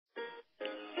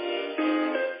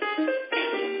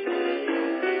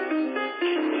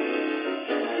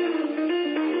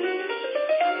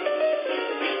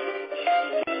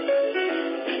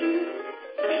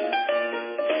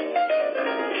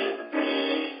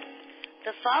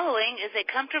The following is a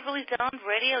Comfortably Zoned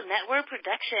Radio Network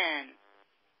production.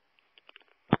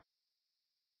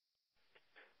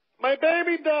 My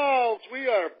baby dolls, we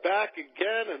are back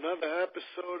again, another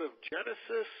episode of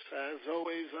Genesis. As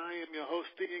always, I am your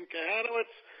host, Ian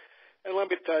Kahanowitz. And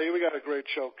let me tell you, we got a great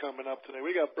show coming up today.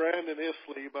 We got Brandon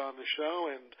Isleib on the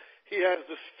show, and he has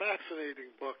this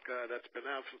fascinating book that's been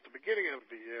out since the beginning of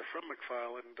the year from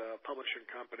McFarland Publishing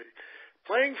Company,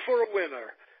 Playing for a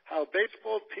Winner, How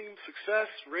Baseball Team Success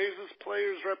Raises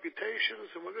Players'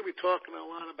 Reputations. And we're going to be talking a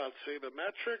lot about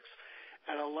Sabermetrics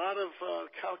and a lot of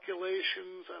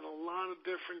calculations and a lot of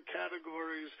different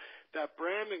categories that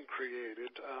Brandon created,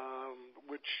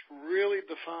 which really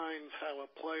defines how a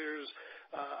player's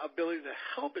ability to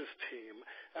help his team,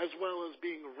 as well as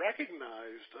being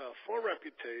recognized for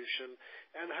reputation,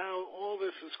 and how all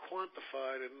this is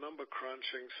quantified in number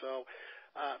crunching. So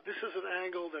this is an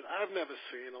angle that I've never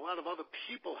seen. A lot of other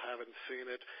people haven't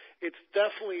seen it. It's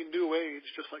definitely new age,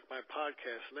 just like my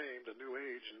podcast name, The New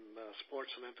Age in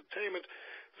Sports and Entertainment.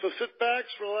 So sit back,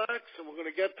 relax, and we're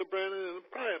going to get to Brandon in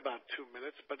probably about 2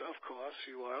 minutes. But, of course,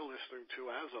 you are listening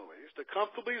to, as always, the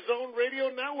Comfortably Zoned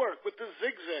Radio Network with the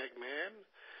Zigzag Man,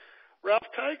 Ralph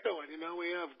Tycho. And, you know,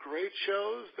 we have great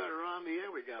shows that are on the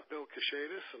air. We got Bill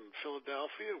Kashadis in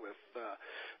Philadelphia with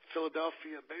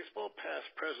Philadelphia baseball,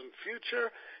 past, present, future.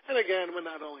 And again, we're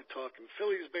not only talking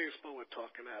Phillies baseball, we're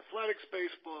talking athletics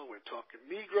baseball, we're talking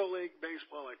Negro League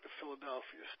baseball like the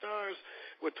Philadelphia Stars,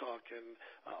 we're talking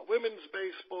women's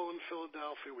baseball in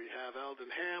Philadelphia. We have Eldon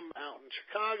Ham out in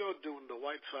Chicago doing the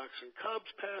White Sox and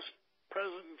Cubs, past,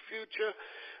 present, and future.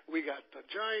 We got the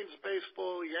Giants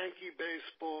baseball, Yankee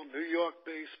baseball, New York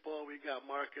baseball. We got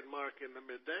Mark and Mark in the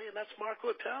midday, and that's Mark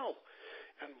Littell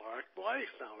and Mark Blythe.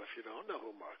 Now, if you don't know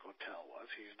who Mark Littell was,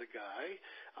 he's the guy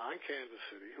on Kansas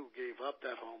City who gave up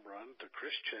that home run to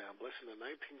Chris Chambliss in the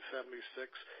 1976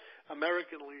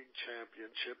 American League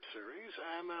Championship Series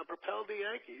and propelled the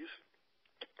Yankees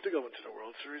to go into the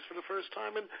World Series for the first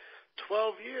time in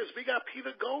 12 years. We got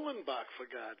Peter Golenbach, for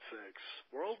God's sakes,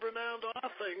 world-renowned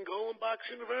author in Golenbach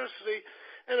University.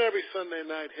 And every Sunday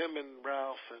night, him and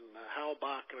Ralph and Hal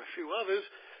Bach and a few others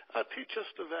teach us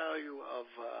the value of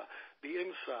the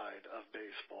inside of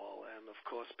baseball. And, of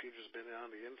course, Peter's been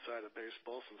on the inside of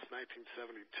baseball since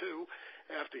 1972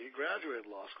 after he graduated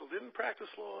law school. Didn't practice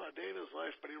law a day in his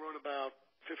life, but he wrote about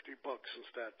 50 books since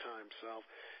that time. So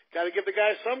got to give the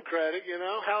guy some credit, you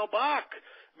know. Hal Bach,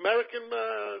 American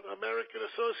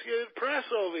Associated Press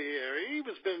over here. He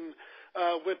was been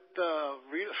with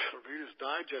Reader's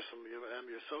Digest and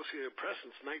the Associated Press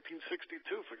since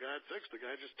 1962. For God's sakes, the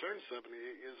guy just turned 78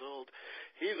 years old.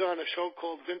 He's on a show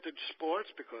called Vintage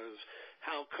Sports because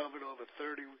Hal covered over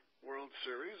 30 World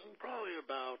Series and probably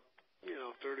about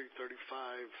 30,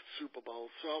 35 Super Bowls.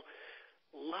 So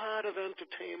a lot of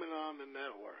entertainment on the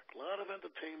network. A lot of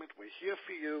entertainment. We're here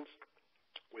for you.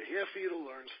 We're here for you to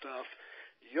learn stuff.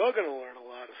 You're going to learn a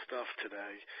lot of stuff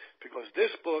today because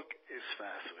this book is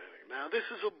fascinating. Now, this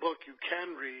is a book you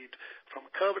can read from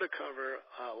cover to cover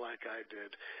like I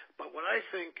did, but what I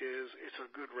think is it's a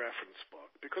good reference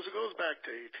book because it goes back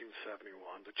to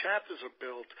 1871. The chapters are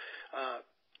built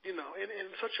in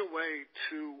such a way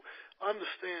to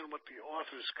understand what the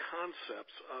author's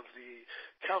concepts of the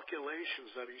calculations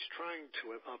that he's trying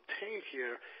to obtain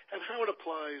here and how it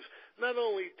applies not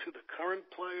only to the current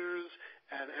players,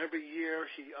 and every year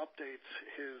he updates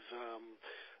his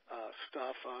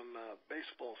stuff on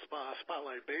baseball,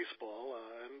 Spotlight Baseball,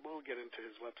 and we'll get into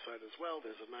his website as well.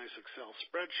 There's a nice Excel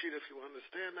spreadsheet if you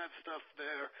understand that stuff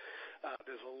there.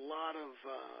 There's a lot of,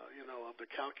 of the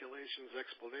calculations,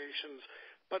 explanations.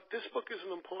 But this book is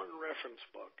an important reference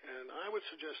book, and I would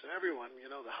suggest to everyone,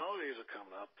 the holidays are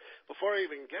coming up. Before I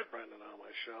even get Brendan on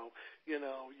my show, you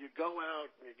go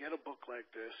out and you get a book like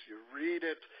this, you read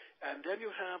it, and then you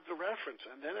have the reference.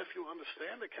 And then if you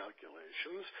understand the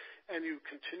calculations and you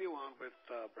continue on with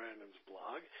Brandon's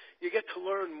blog, you get to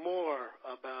learn more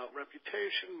about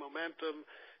reputation, momentum,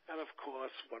 and, of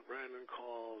course, what Brandon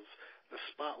calls the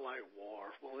spotlight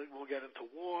war. We'll get into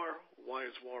war. Why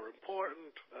is war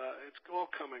important? It's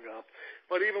all coming up.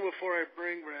 But even before I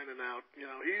bring Brandon out, he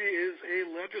is a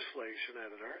legislation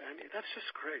editor, and that's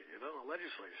just great, a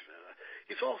legislation editor.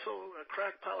 He's also a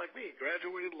crackpot like me. He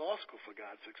graduated law school, for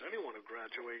God's sakes. Anyone who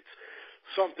graduates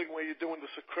something where you're doing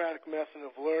the Socratic method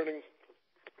of learning,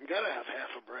 you got to have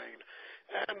half a brain.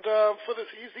 And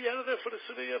he's the editor for the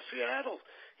city of Seattle.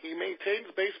 He maintains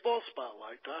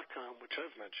BaseballSpotlight.com, which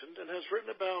I've mentioned, and has written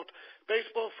about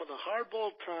baseball for the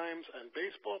Hardball Times and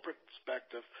Baseball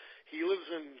Perspective. He lives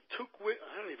in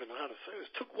I don't even know how to say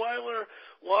this, Tukweiler,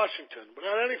 Washington.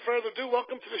 Without any further ado,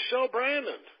 welcome to the show,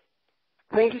 Brandon.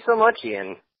 Thank you so much,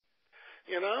 Ian.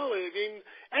 You know, I mean,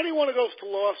 anyone who goes to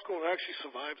law school and actually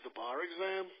survives the bar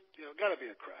exam, got to be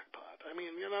a crackpot. I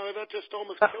mean, that just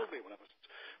almost killed me when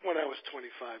I was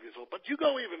 25 years old. But you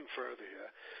go even further here.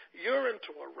 You're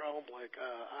into a realm like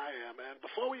I am, and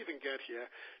before we even get here,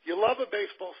 your love of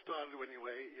baseball started when you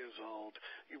were 8 years old.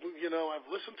 I've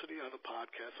listened to the other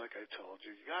podcasts, like I told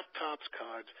you. You got Topps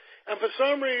cards, and for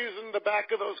some reason, the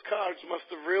back of those cards must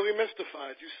have really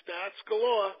mystified you. Stats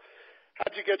galore.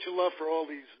 How'd you get your love for all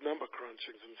these number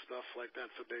crunchings and stuff like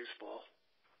that for baseball?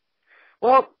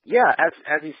 Well, yeah,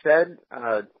 as you said,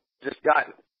 just got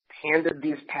handed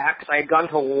these packs. I had gone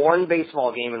to one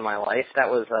baseball game in my life. That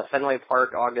was Fenway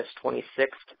Park, August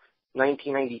 26th,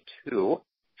 1992.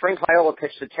 Frank Viola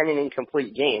pitched a 10-inning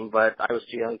complete game, but I was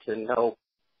too young to know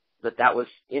that was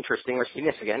interesting or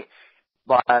significant.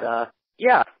 But,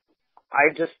 yeah,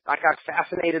 I got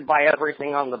fascinated by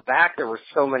everything on the back. There were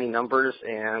so many numbers,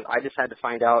 and I just had to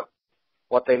find out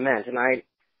what they meant. And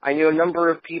I knew a number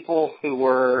of people who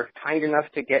were kind enough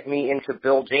to get me into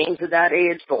Bill James at that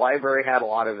age. The library had a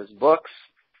lot of his books.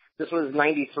 This was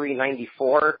 93,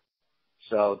 94,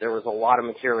 so there was a lot of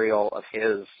material of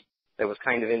his that was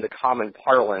kind of in the common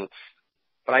parlance.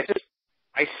 But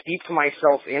I steeped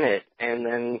myself in it and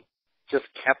then just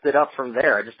kept it up from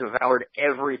there. I just devoured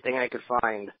everything I could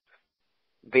find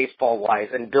baseball-wise.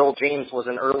 And Bill James was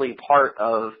an early part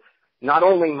of not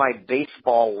only my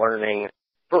baseball learning,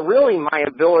 but really my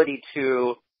ability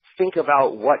to think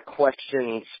about what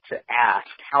questions to ask,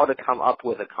 how to come up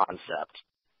with a concept,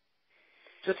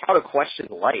 just how to question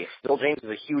life. Bill James is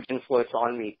a huge influence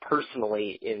on me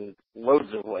personally in loads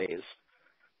of ways,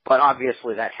 but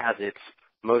obviously that has its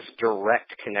most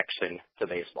direct connection to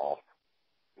baseball.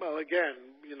 Well, again,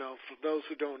 for those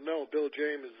who don't know, Bill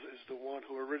James is the one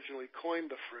who originally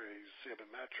coined the phrase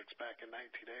Sabermetrics back in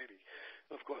 1980.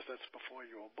 Of course, that's before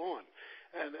you were born.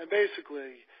 And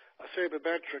basically, a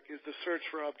sabermetric is the search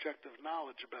for objective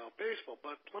knowledge about baseball.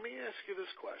 But let me ask you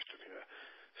this question here.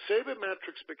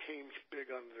 Sabermetrics became big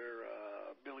under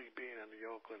Billy Beane and the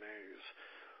Oakland A's.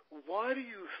 Why do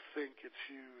you think it's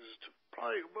used?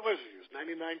 Probably, what was it used?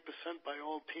 99% by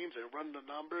all teams. They run the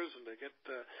numbers and they get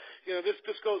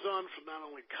this goes on for not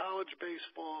only college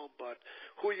baseball, but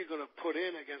who are you going to put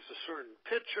in against a certain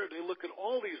pitcher? They look at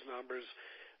all these numbers.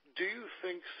 Do you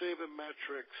think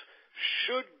sabermetrics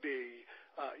should be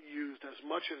used as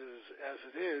much as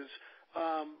it is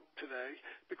today?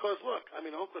 Because look, I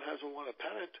mean, Oakland hasn't won a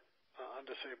pennant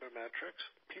under sabermetrics.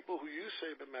 People who use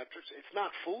sabermetrics, it's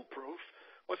not foolproof.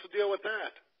 What's the deal with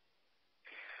that?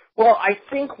 Well, I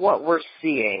think what we're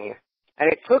seeing,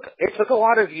 and it took a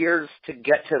lot of years to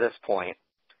get to this point,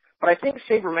 but I think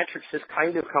sabermetrics has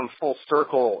kind of come full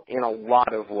circle in a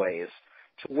lot of ways,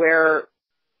 to where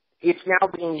it's now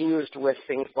being used with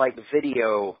things like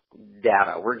video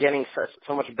data. We're getting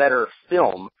so much better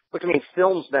film, which means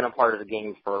film's been a part of the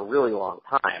game for a really long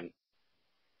time,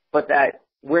 but that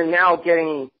we're now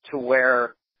getting to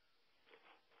where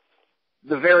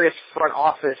the various front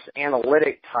office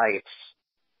analytic types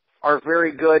are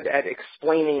very good at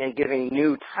explaining and giving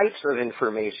new types of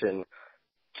information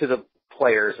to the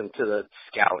players and to the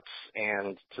scouts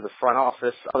and to the front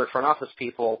office, other front office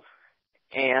people.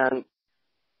 And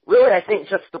really, I think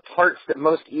just the parts that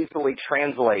most easily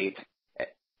translate,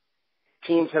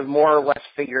 teams have more or less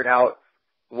figured out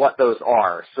what those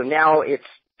are. So now it's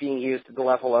being used at the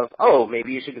level of,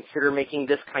 maybe you should consider making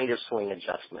this kind of swing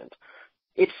adjustment.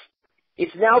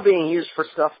 It's now being used for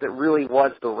stuff that really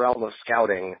was the realm of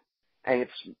scouting, and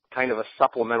it's kind of a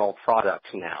supplemental product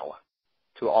now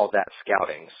to all that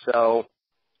scouting. So,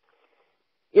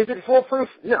 is it foolproof?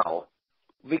 No,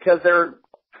 because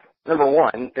number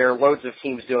one, there are loads of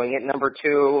teams doing it. Number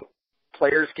two,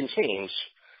 players can change.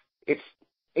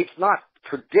 It's not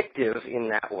predictive in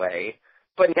that way,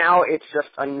 but now it's just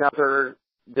another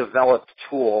developed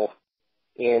tool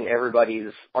in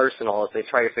everybody's arsenal as they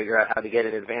try to figure out how to get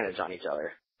an advantage on each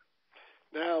other.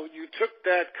 Now, you took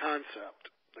that concept,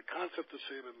 the concept of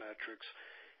sabermetrics,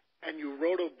 and you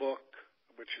wrote a book,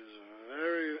 which is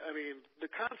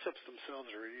the concepts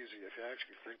themselves are easy if you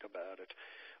actually think about it.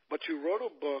 But you wrote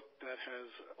a book that has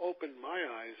opened my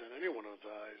eyes and anyone's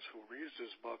eyes who reads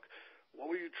this book. What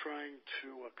were you trying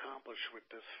to accomplish with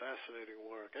this fascinating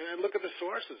work? And look at the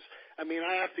sources. I mean,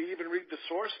 I have to even read the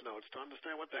source notes to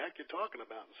understand what the heck you're talking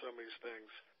about in some of these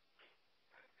things.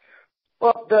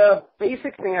 Well, the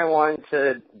basic thing I wanted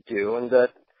to do, and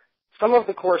some of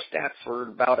the core stats were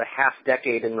about a half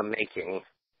decade in the making,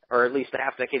 or at least a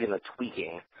half decade in the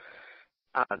tweaking.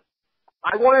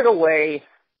 I wanted a way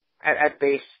at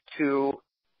base to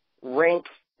rank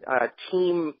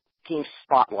team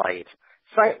spotlight,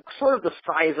 sort of the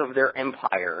size of their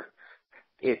empire,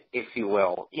 if you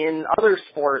will. In other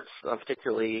sports,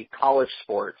 particularly college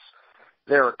sports,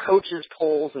 there are coaches'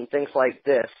 polls and things like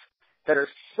this that are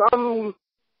some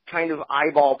kind of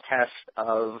eyeball test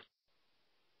of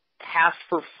past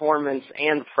performance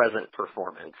and present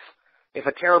performance. If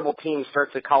a terrible team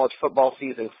starts a college football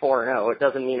season 4-0, it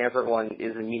doesn't mean everyone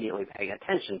is immediately paying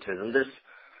attention to them. There's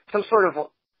some sort of,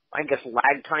 I guess,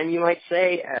 lag time, you might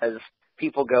say, as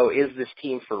people go, is this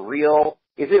team for real?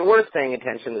 Is it worth paying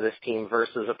attention to this team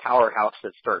versus a powerhouse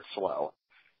that starts slow?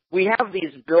 We have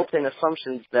these built-in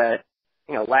assumptions that,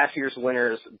 last year's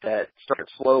winners that start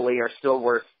slowly are still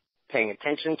worth paying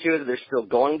attention to. They're still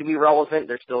going to be relevant.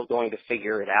 They're still going to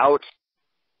figure it out.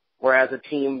 Whereas a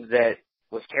team that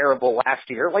was terrible last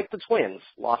year, like the Twins,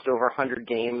 lost over 100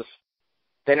 games,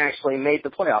 then actually made the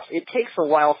playoffs. It takes a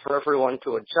while for everyone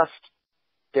to adjust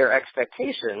their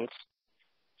expectations.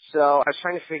 So I was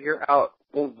trying to figure out,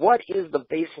 well, what is the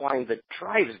baseline that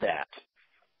drives that?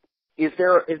 Is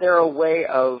there a way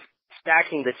of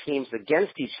stacking the teams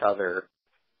against each other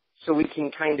so we can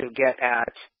kind of get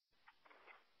at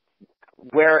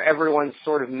where everyone's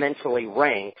sort of mentally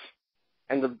ranked?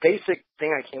 And the basic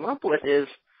thing I came up with is,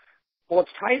 well,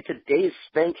 it's tied to days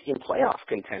spent in playoff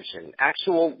contention,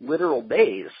 actual literal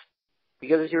days.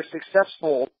 Because if you're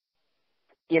successful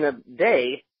in a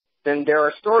day, then there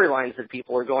are storylines that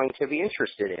people are going to be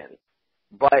interested in.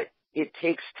 But it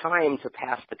takes time to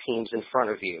pass the teams in front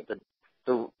of you.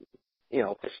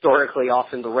 Historically,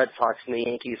 often the Red Sox and the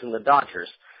Yankees and the Dodgers,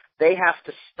 they have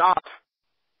to stop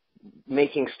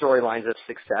making storylines of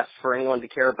success for anyone to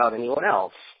care about anyone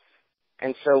else.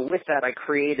 And so with that, I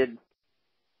created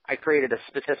a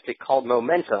statistic called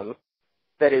momentum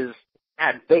that is,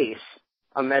 at base,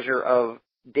 a measure of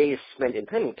days spent in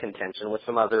pennant contention with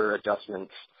some other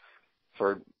adjustments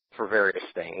for various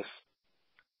things,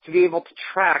 to be able to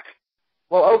track,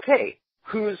 well, okay,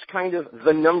 who's kind of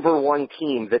the number one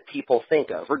team that people think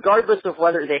of, regardless of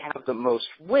whether they have the most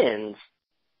wins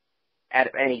at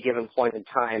any given point in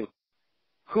time.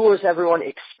 Who is everyone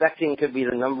expecting to be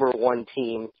the number one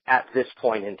team at this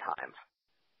point in time?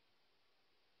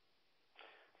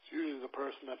 It's usually the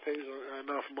person that pays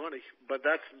enough money, but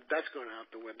that's going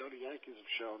out the window. The Yankees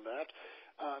have shown that.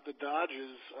 The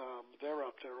Dodgers, they're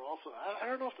up there also. I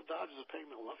don't know if the Dodgers are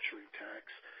paying the luxury tax.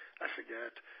 I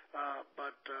forget.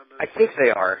 I think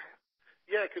they are.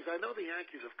 Yeah, because I know the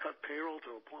Yankees have cut payroll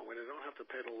to a point where they don't have to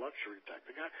pay the luxury tax.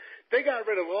 They got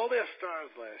rid of all their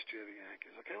stars last year, the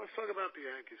Yankees. Okay, let's talk about the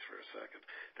Yankees for a second.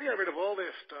 They got rid of all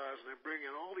their stars, and they bring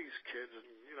in all these kids. And,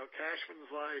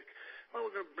 Cashman's like, well,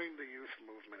 we're going to bring the youth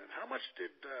movement in. How much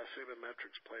did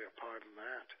Sabermetrics play a part in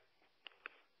that?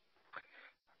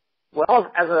 Well,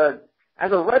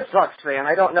 as a Red Sox fan,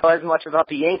 I don't know as much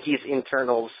about the Yankees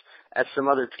internals as some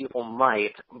other people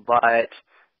might, but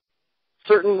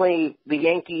certainly the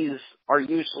Yankees are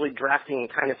usually drafting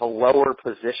kind of a lower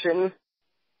position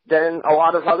than a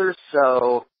lot of others,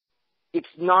 so it's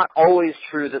not always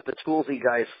true that the toolsy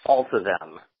guys fall to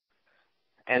them.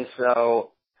 And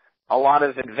so a lot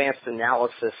of advanced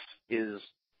analysis is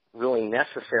really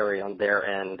necessary on their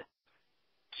end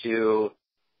to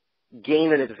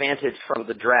gain an advantage from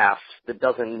the draft that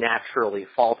doesn't naturally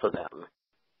fall to them.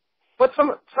 But some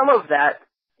of that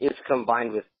is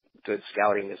combined with good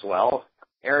scouting as well.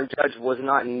 Aaron Judge was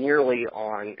not nearly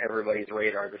on everybody's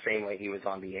radar the same way he was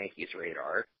on the Yankees'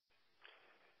 radar.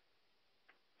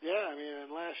 Yeah,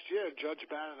 and last year Judge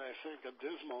batted, I think, a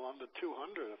dismal under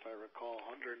 200, if I recall.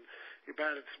 He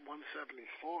batted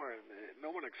 174, and no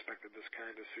one expected this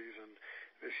kind of season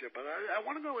this year. But I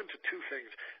want to go into two things.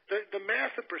 The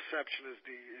math of perception is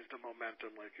the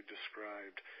momentum, like you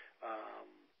described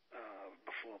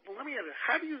before. But let me add it.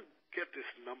 How do you get this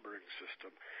numbering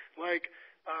system? Like,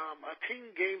 a team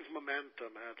gains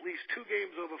momentum at least 2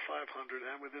 games over 500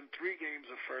 and within 3 games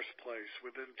of first place,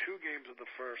 within 2 games of the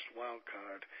first wild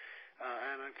card.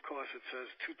 And, of course, it says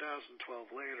 2012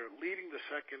 later, leading the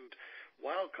second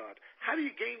wild card. How do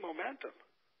you gain momentum?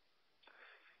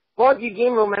 Well, you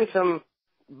gain momentum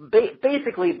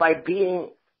basically by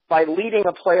leading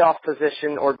a playoff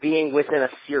position or being within a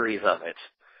series of it.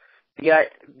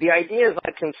 The idea, as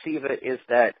I conceive it, is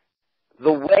that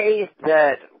the way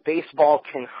that baseball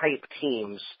can hype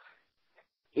teams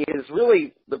is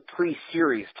really the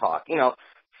pre-series talk.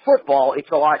 Football, it's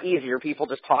a lot easier. People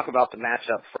just talk about the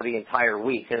matchup for the entire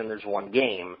week, and then there's one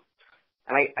game.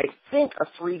 And I think a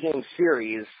 3-game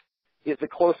series is the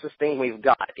closest thing we've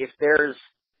got. If there's,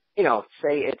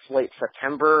 say it's late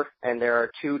September, and there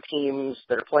are 2 teams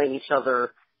that are playing each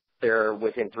other, they're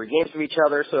within 3 games of each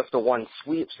other, so if the one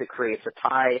sweeps, it creates a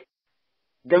tie.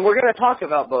 Then we're going to talk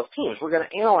about both teams. We're going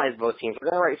to analyze both teams. We're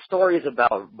going to write stories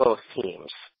about both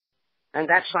teams. and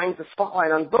that shines the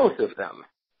spotlight on both of them.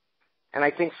 And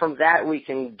I think from that we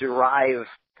can derive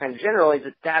kind of generally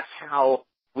that that's how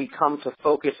we come to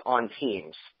focus on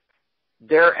teams.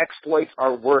 Their exploits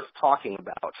are worth talking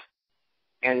about.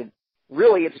 And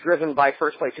really it's driven by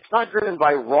first place. It's not driven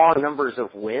by raw numbers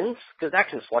of wins, because that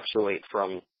can fluctuate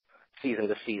from season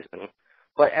to season.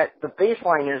 But at the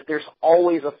baseline is there's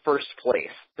always a first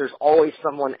place. There's always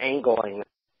someone angling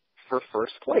for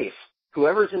first place.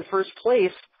 Whoever's in first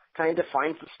place kind of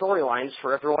defines the storylines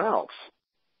for everyone else.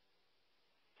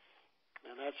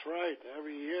 And that's right.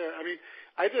 Every year. I mean,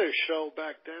 I did a show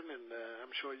back then, and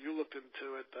I'm sure you looked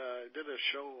into it. I did a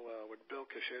show with Bill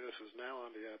Kashetis, who's now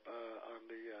on the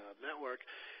network,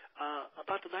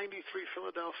 about the '93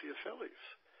 Philadelphia Phillies.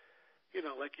 You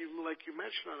know, like you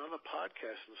mentioned on other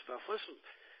podcasts and stuff. Listen,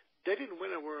 they didn't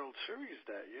win a World Series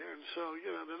that year, and so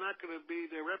they're not going to be,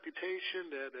 their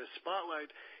reputation, their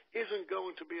spotlight isn't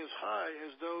going to be as high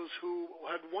as those who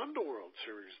had won the World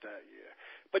Series that year.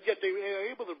 But yet they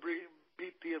were able to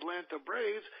beat the Atlanta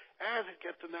Braves and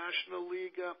get the National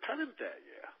League pennant that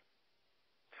year.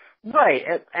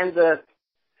 Right, and the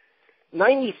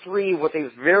 '93 was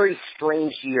a very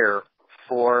strange year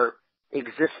for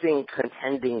existing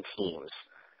contending teams.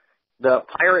 The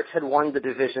Pirates had won the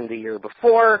division the year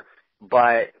before,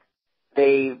 but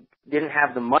they didn't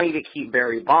have the money to keep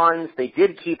Barry Bonds. They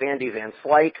did keep Andy Van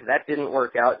Slyke. That didn't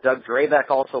work out. Doug Drabek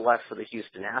also left for the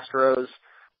Houston Astros.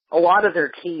 A lot of their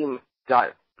team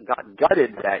got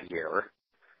gutted that year.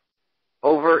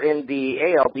 Over in the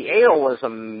AL was a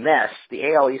mess.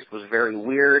 The AL East was very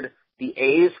weird. The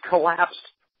A's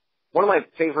collapsed. One of my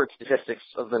favorite statistics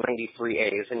of the '93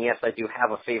 A's, and yes, I do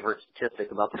have a favorite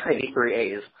statistic about the '93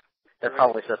 A's. That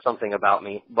probably says something about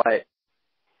me. But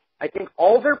I think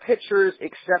all their pitchers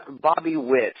except Bobby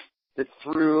Witt that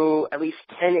threw at least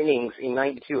 10 innings in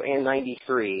 '92 and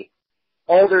 '93,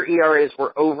 all their ERAs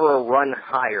were over a run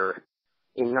higher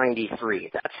in '93.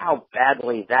 That's how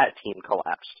badly that team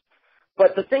collapsed.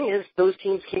 But the thing is, those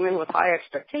teams came in with high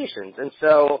expectations, and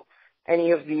so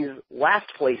any of these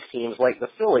last-place teams like the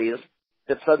Phillies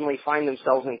that suddenly find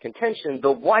themselves in contention,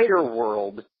 the wider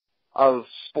world of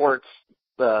sports,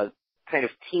 the kind of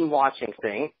team-watching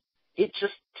thing, it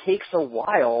just takes a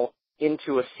while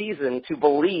into a season to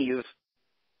believe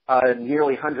a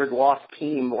nearly 100-loss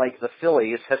team like the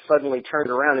Phillies has suddenly turned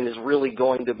around and is really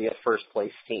going to be a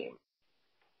first-place team.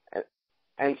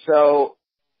 And so,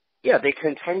 yeah, they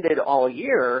contended all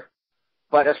year,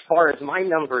 but as far as my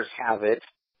numbers have it,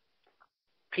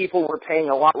 people were paying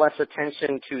a lot less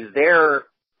attention to their,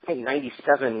 I think,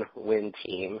 97 win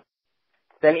team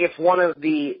than if one of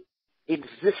the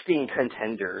existing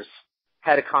contenders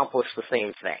had accomplished the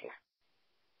same thing.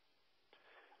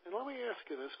 And let me ask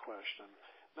you this question.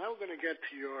 Now we're going to get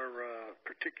to your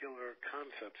particular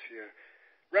concepts here.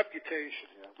 Reputation.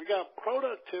 Yeah. We got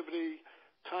productivity,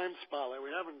 time spotlight.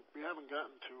 We haven't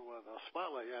gotten to the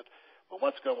spotlight yet. Well,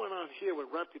 what's going on here with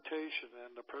reputation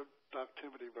and the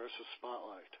productivity versus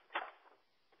spotlight?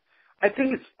 I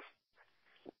think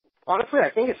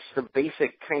it's the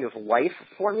basic kind of life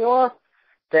formula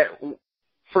that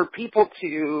for people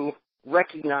to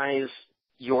recognize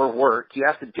your work, you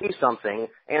have to do something,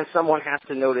 and someone has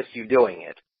to notice you doing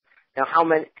it. Now, how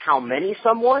many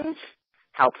someone's,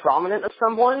 how prominent of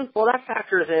someone, well, that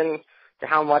factors in to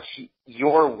how much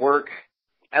your work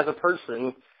as a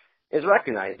person is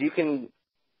recognized.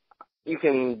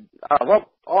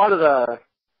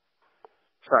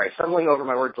 Stumbling over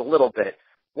my words a little bit.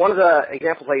 One of the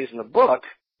examples I use in the book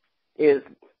is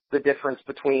the difference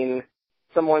between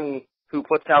someone who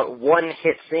puts out one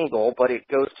hit single, but it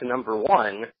goes to number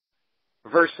one,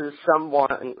 versus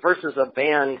a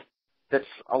band that's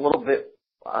a little bit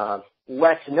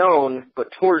less known but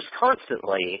tours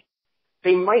constantly.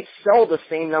 They might sell the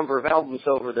same number of albums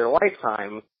over their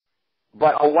lifetime,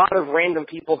 but a lot of random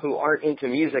people who aren't into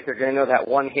music are going to know that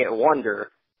one-hit wonder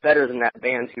better than that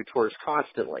band who tours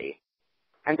constantly.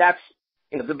 And that's,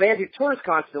 the band who tours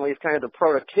constantly is kind of the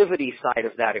productivity side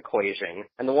of that equation,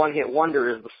 and the one-hit wonder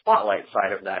is the spotlight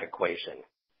side of that equation.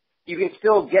 You can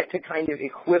still get to kind of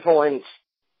equivalent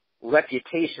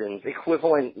reputations,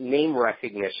 equivalent name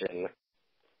recognition,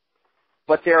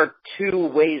 but there are two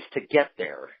ways to get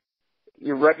there.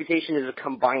 Your reputation is a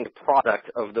combined product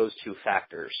of those two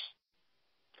factors.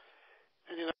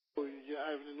 And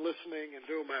I've been listening and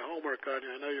doing my homework on you.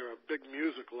 I know you're a big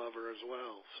music lover as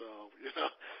well. So,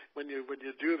 when you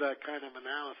do that kind of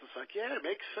analysis, like, yeah, it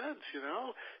makes sense,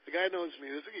 The guy knows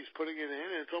music, he's putting it in,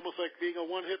 and it's almost like being a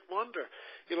one-hit wonder.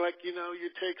 You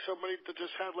take somebody that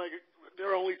just had, there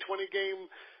are only 20-game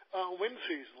win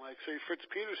season, like, say, Fritz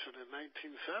Peterson in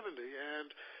 1970.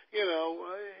 And,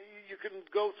 you can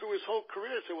go through his whole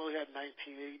career and say, well, he had 19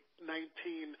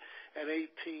 and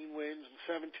 18 wins and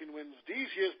 17 wins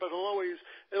these years, but it'll always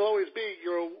be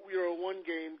you're a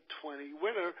one-game 20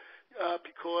 winner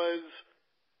because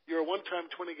you're a one-time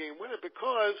 20-game winner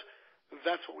because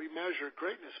that's what we measure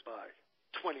greatness by,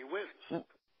 20 wins.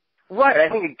 Right. I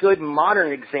think a good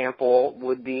modern example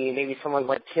would be maybe someone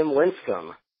like Tim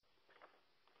Lincecum,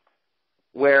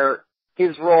 where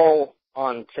his role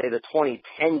on, say, the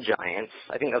 2010 Giants,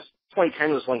 I think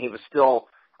 2010 was when he was still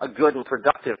a good and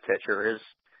productive pitcher. His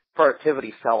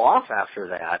productivity fell off after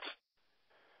that.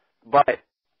 But,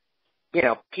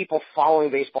 people following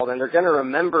baseball, then they're going to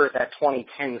remember that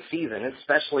 2010 season,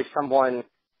 especially someone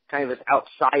kind of as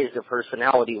outsized a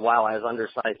personality while as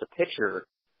undersized a pitcher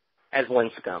as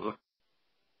Lincecum.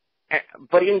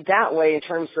 But in that way, in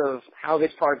terms of how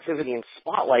his productivity and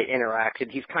spotlight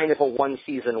interacted, he's kind of a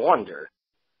one-season wonder.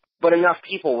 But enough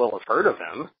people will have heard of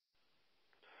him.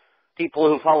 People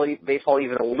who follow baseball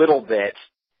even a little bit,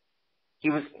 he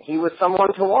was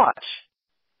someone to watch.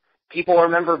 People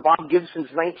remember Bob Gibson's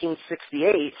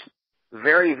 1968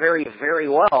 very, very, very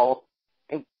well,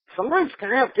 and sometimes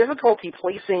kind of have difficulty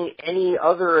placing any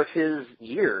other of his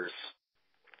years.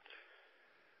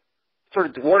 Sort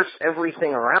of dwarfs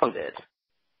everything around it.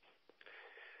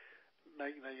 Now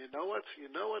you know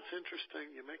what's interesting.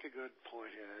 You make a good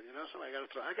point here. Something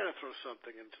I got to throw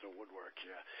something into the woodwork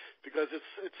here because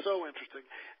it's so interesting.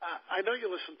 I know you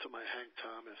listen to my Hank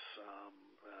Thomas,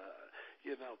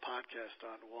 podcast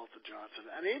on Walter Johnson,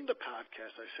 and in the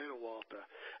podcast I say to Hank,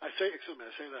 I said,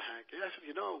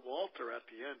 Walter at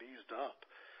the end eased up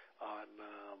on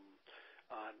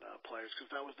players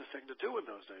because that was the thing to do in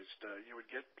those days. You would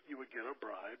get a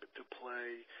bribe to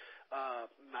play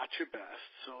not your best,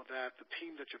 so that the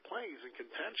team that you're playing is in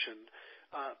contention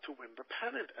to win the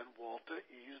pennant. And Walter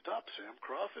eased up. Sam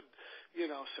Crawford,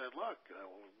 said, "Look,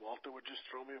 Walter would just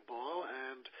throw me a ball,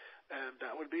 and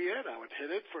that would be it. I would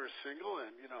hit it for a single,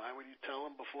 and I would tell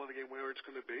him before the game where it's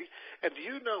going to be." And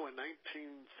in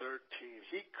 1913,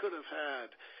 he could have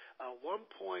had a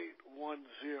 1.10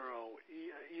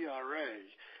 ERA,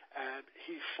 and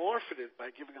he forfeited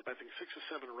by giving up, I think, 6 or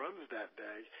 7 runs that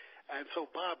day. And so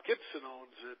Bob Gibson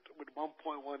owns it with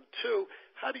 1.12.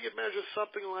 How do you measure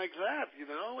something like that?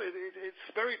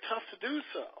 It's very tough to do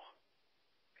so.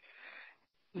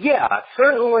 Yeah,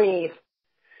 certainly.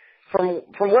 From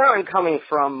where I'm coming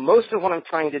from, most of what I'm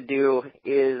trying to do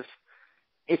is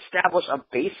establish a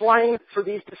baseline for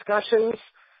these discussions.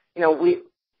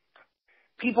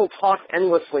 People talk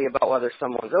endlessly about whether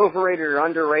someone's overrated or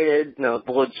underrated, the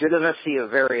legitimacy of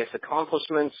various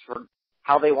accomplishments for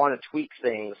how they want to tweak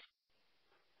things.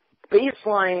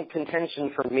 Baseline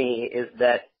contention for me is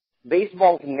that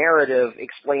baseball's narrative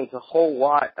explains a whole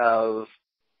lot of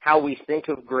how we think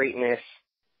of greatness,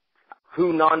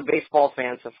 who non-baseball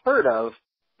fans have heard of,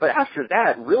 but after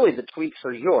that, really the tweaks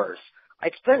are yours.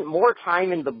 I spent more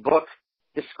time in the book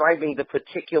describing the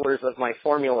particulars of my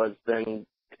formulas than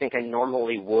I think I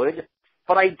normally would,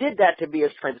 but I did that to be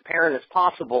as transparent as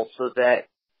possible so that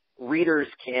readers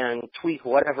can tweak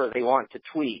whatever they want to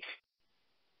tweak.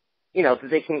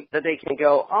 That they can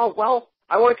go, oh, well,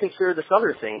 I want to consider this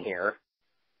other thing here,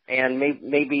 and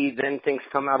maybe then things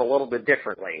come out a little bit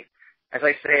differently. As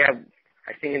I say,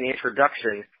 I think in the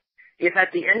introduction, if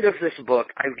at the end of this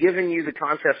book I've given you the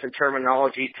concepts and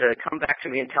terminology to come back to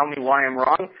me and tell me why I'm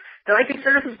wrong, then I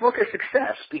consider this book a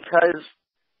success because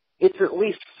it's at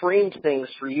least framed things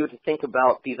for you to think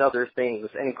about these other things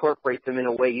and incorporate them in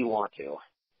a way you want to.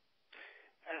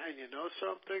 And you know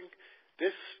something?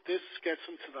 This gets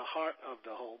into the heart of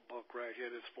the whole book right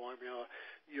here, this formula,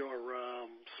 your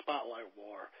Spotlight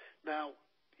War. Now,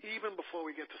 even before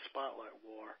we get to Spotlight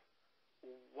War,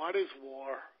 what is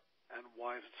war and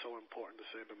why is it so important to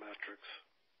Sabermetrics?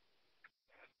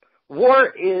 War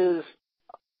is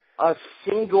a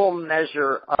single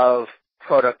measure of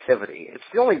productivity. It's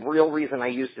the only real reason I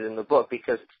used it in the book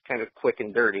because it's kind of quick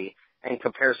and dirty and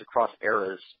compares across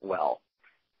eras well.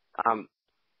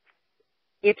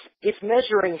 It's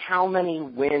measuring how many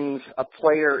wins a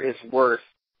player is worth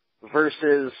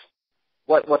versus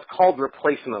what's called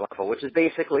replacement level, which is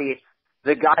basically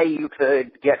the guy you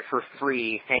could get for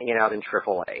free hanging out in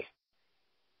AAA.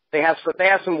 They have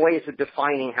some ways of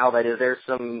defining how that is. There's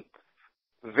some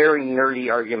very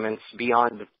nerdy arguments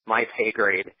beyond my pay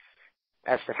grade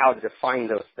as to how to define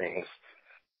those things.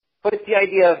 But it's the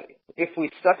idea of if we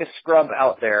stuck a scrub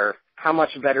out there, how much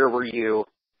better were you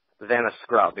than a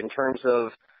scrub in terms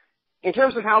of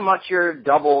how much your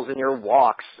doubles and your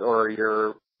walks or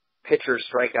your pitcher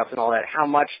strikeouts and all that, how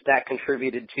much that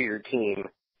contributed to your team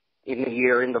in the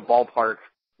year in the ballpark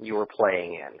you were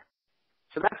playing in.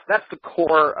 So that's the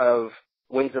core of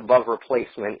wins above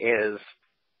replacement, is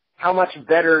how much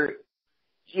better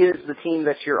is the team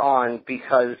that you're on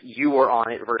because you were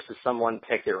on it versus someone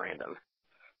picked at random.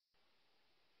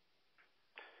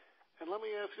 And let me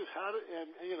ask you,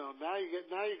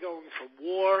 now you're going from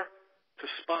war to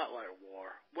spotlight war.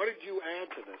 What did you add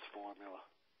to this formula?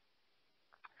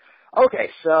 Okay,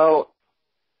 so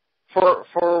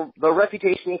for the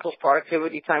reputation equals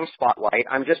productivity times spotlight,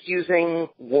 I'm just using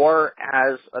war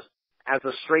as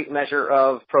a straight measure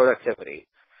of productivity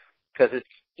because it's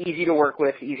easy to work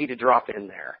with, easy to drop in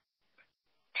there.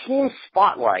 Team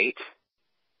spotlight,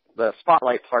 the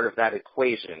spotlight part of that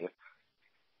equation,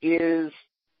 is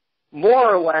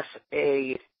more or less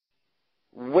a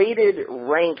weighted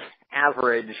rank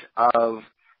average of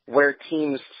where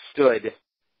teams stood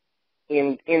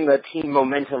in the team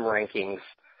momentum rankings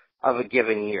of a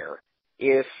given year.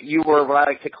 If you were what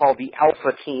I like to call the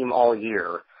alpha team all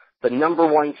year, the number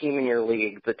one team in your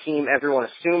league, the team everyone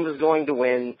assumes is going to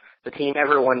win, the team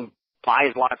everyone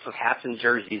buys lots of hats and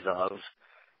jerseys of,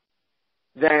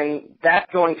 then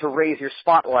that's going to raise your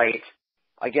spotlight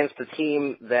against a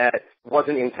team that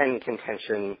wasn't in pennant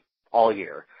contention all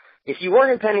year. If you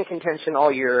weren't in pennant contention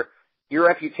all year, your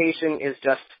reputation is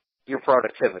just your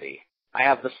productivity. I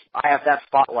have that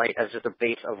spotlight as just a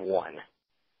base of 1.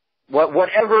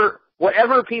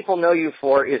 Whatever people know you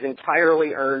for is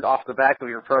entirely earned off the back of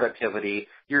your productivity.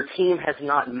 Your team has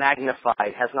not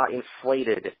magnified, has not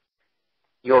inflated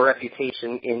your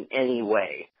reputation in any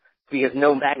way because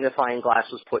no magnifying glass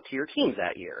was put to your team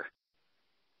that year.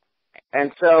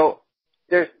 And so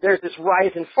there's this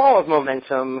rise and fall of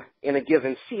momentum in a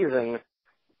given season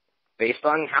based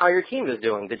on how your team is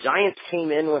doing. The Giants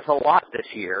came in with a lot this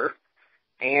year,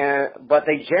 but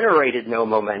they generated no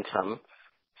momentum.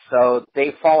 So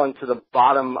they fall into the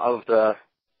bottom of kind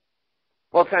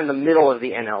of the middle of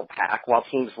the NL pack, while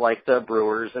teams like the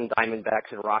Brewers and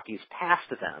Diamondbacks and Rockies passed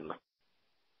them.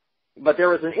 But there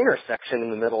was an intersection in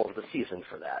the middle of the season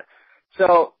for that.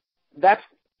 So that's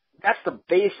the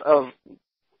base of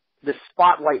the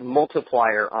spotlight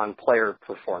multiplier on player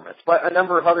performance. But a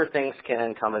number of other things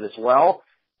can come in as well.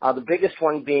 The biggest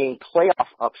one being playoff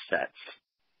upsets.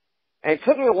 And it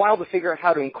took me a while to figure out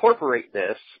how to incorporate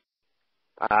this.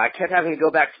 I kept having to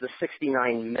go back to the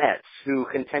 69 Mets, who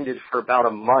contended for about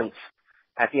a month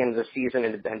at the end of the season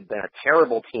and had been a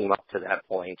terrible team up to that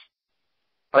point.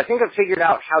 But I think I've figured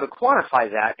out how to quantify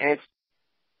that, and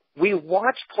we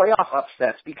watch playoff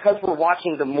upsets because we're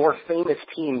watching the more famous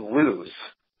team lose.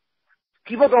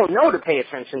 People don't know to pay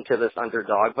attention to this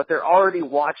underdog, but they're already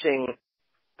watching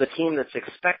the team that's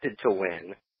expected to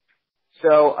win.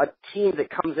 So a team that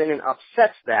comes in and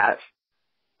upsets that,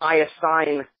 I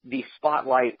assign the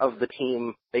spotlight of the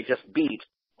team they just beat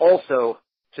also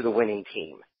to the winning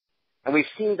team. And we've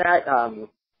seen that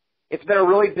it's been a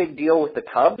really big deal with the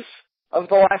Cubs of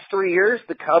the last 3 years.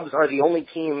 The Cubs are the only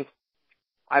team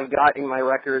I've got in my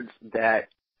records that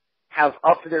have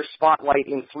upped their spotlight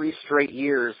in 3 straight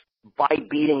years by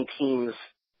beating teams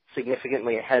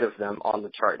significantly ahead of them on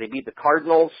the chart. They beat the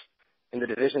Cardinals in the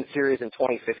division series in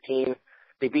 2015.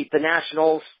 They beat the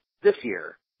Nationals this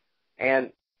year.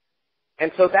 And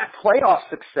so that playoff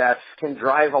success can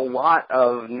drive a lot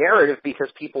of narrative because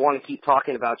people want to keep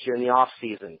talking about you in the off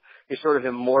season. You're sort of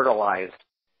immortalized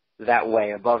that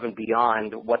way above and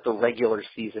beyond what the regular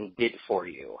season did for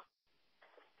you.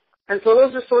 And so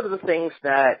those are sort of the things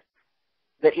that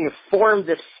inform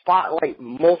this spotlight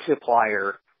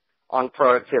multiplier on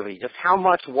productivity. Just how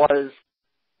much was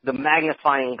the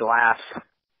magnifying glass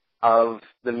of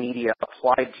the media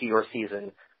applied to your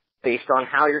season based on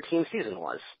how your team's season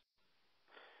was?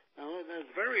 Now, that's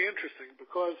very interesting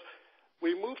because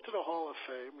we moved to the Hall of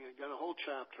Fame. You got a whole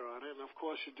chapter on it, and of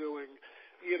course you're doing,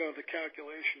 the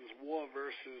calculations, war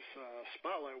versus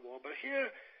spotlight war. But here,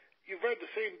 you've read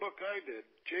the same book I did,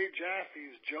 Jay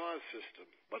Jaffe's JAWS system.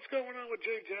 What's going on with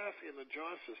Jay Jaffe and the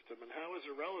JAWS system, and how is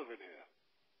it relevant here?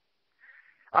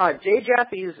 Jay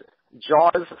Jaffe's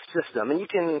JAWS system, and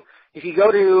if you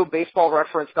go to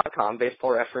baseballreference.com,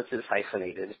 baseball reference is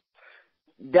hyphenated.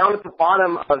 Down at the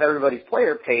bottom of everybody's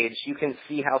player page, you can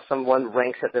see how someone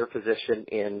ranks at their position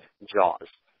in JAWS.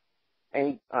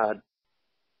 And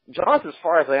JAWS, as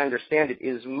far as I understand it,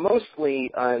 is mostly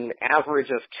an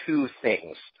average of 2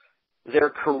 things.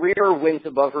 Their career wins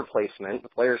above replacement, the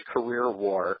player's career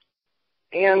WAR,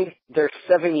 and their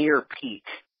 7-year peak.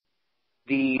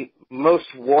 The most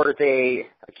WAR they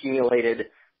accumulated,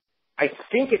 I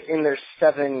think it's in their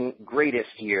 7 greatest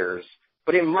years,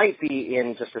 but it might be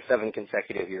in just a 7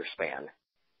 consecutive year span.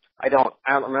 I don't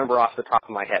remember off the top of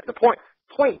my head. The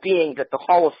point being that the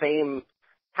Hall of Fame,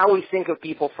 how we think of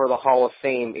people for the Hall of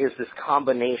Fame is this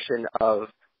combination of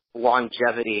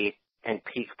longevity and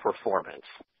peak performance.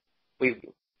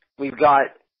 We've got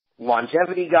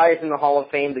longevity guys in the Hall of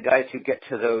Fame, the guys who get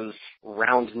to those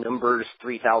round numbers,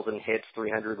 3,000 hits,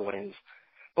 300 wins.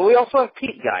 But we also have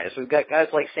peak guys. We've got guys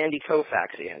like Sandy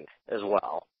Koufax in as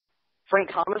well. Frank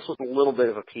Thomas was a little bit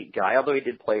of a peak guy, although he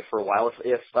did play for a while.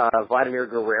 If Vladimir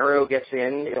Guerrero gets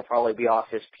in, it'll probably be off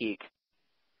his peak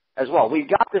as well. We've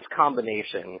got this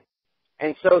combination.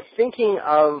 And so thinking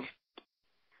of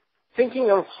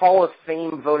Hall of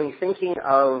Fame voting, thinking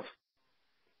of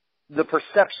the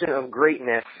perception of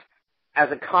greatness as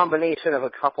a combination of a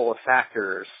couple of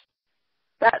factors,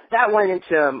 that went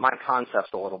into my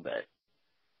concepts a little bit.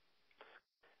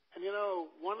 And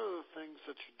one of the things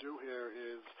that you do here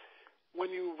is when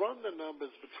you run the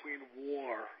numbers between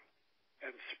WAR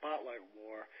and Spotlight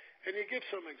WAR, and you give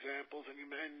some examples, I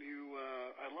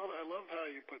love how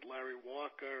you put Larry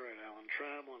Walker and Alan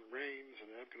Trammell and Raines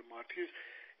and Edgar Martinez.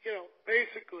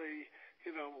 Basically,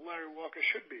 Larry Walker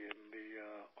should be in the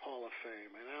Hall of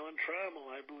Fame, and Alan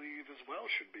Trammell, I believe, as well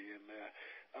should be in there.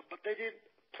 But they did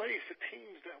play for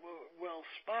teams that were well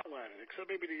spotlighted,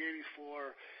 except maybe the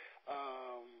 '84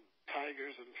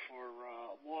 Tigers, and for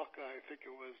Walker, I think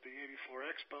it was the '84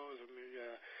 Expos and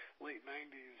the late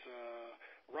 '90s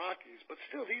Rockies. But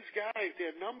still, these guys,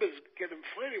 their numbers get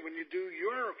inflated when you do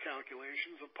your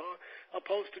calculations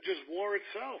opposed to just WAR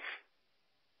itself.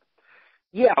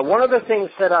 Yeah, one of the things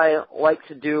that I like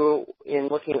to do in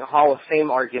looking at Hall of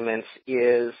Fame arguments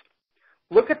is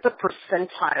look at the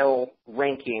percentile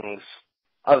rankings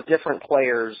of different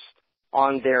players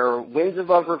on their wins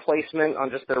above replacement, on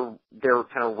just their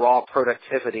kind of raw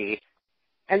productivity,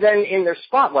 and then in their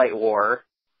Spotlight WAR,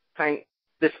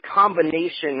 this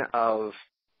combination of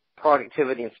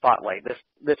productivity and Spotlight,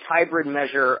 this hybrid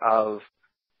measure of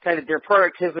kind of their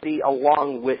productivity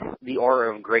along with the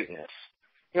aura of greatness.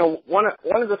 One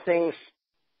of the things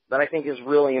that I think is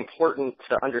really important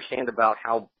to understand about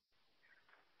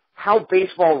how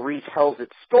baseball retells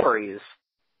its stories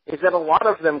is that a lot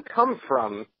of them come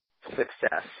from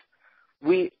success.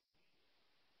 We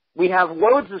have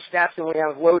loads of stats and we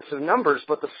have loads of numbers,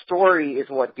 but the story is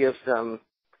what gives them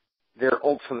their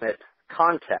ultimate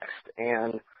context.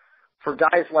 And for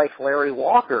guys like Larry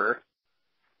Walker,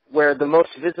 where the most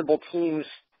visible teams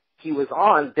he was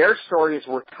on, their stories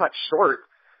were cut short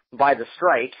by the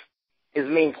strike. His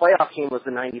main playoff team was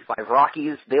the '95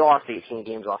 Rockies. They lost 18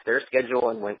 games off their schedule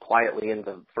and went quietly in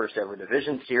the first ever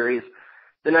division series.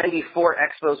 The '94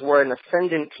 Expos were an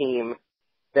ascendant team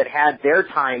that had their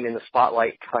time in the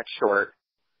spotlight cut short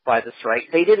by the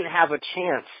strike. They didn't have a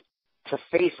chance to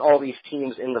face all these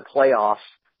teams in the playoffs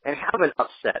and have an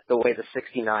upset the way the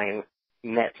 '69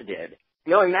 Mets did.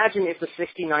 Imagine if the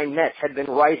 '69 Mets had been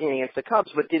rising against the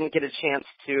Cubs but didn't get a chance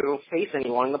to face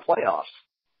anyone in the playoffs.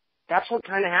 That's what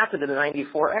kind of happened to the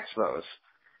 '94 Expos.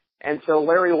 And so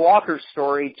Larry Walker's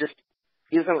story just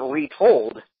isn't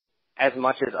retold as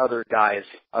much as other guys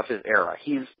of his era.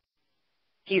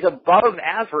 He's above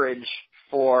average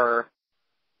for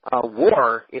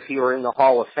WAR if he were in the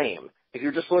Hall of Fame. If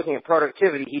you're just looking at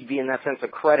productivity, he'd be in that sense a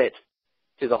credit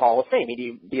to the Hall of Fame.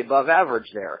 He'd be above average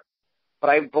there. But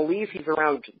I believe he's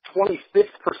around 25th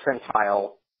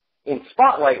percentile in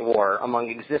Spotlight WAR among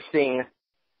existing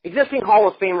Hall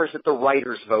of Famers that the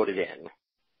writers voted in.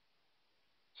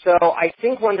 So I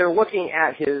think when they're looking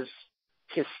at his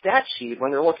stat sheet, when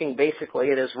they're looking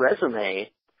basically at his resume,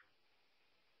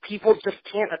 people just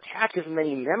can't attach as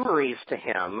many memories to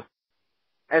him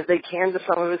as they can to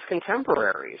some of his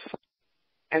contemporaries.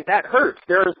 And that hurts.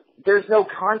 There's no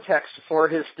context for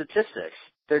his statistics.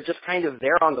 They're just kind of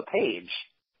there on the page.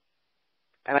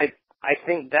 And I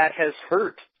think that has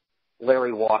hurt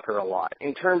Larry Walker a lot.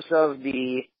 In terms of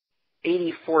the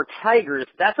 '84 Tigers,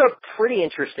 that's a pretty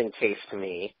interesting case to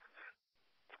me.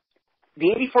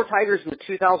 The '84 Tigers and the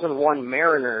 2001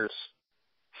 Mariners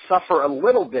suffer a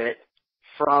little bit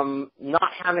from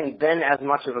not having been as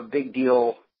much of a big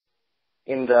deal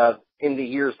in the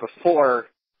years before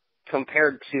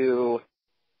compared to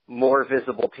more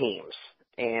visible teams.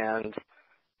 And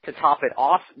to top it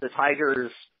off, the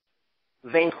Tigers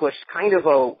vanquished kind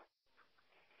of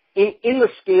in the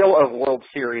scale of World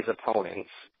Series opponents,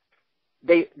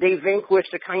 they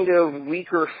vanquished a kind of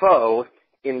weaker foe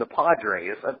in the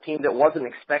Padres, a team that wasn't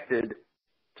expected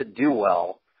to do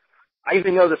well. I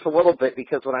even know this a little bit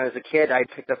because when I was a kid, I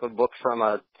picked up a book from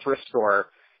a thrift store.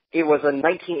 It was a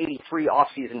 1983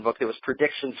 off-season book that was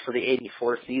predictions for the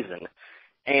 '84 season.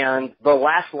 And the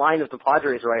last line of the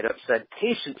Padres write-up said,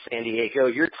 "Patience, San Diego,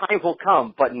 your time will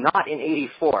come, but not in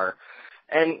 '84.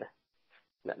 And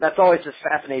that's always just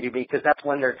fascinating me because that's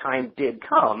when their time did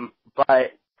come,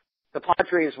 but the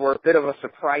Padres were a bit of a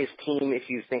surprise team if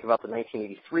you think about the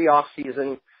 1983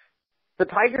 offseason. The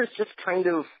Tigers just kind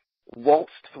of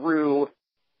waltzed through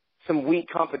some weak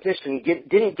competition,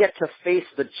 didn't get to face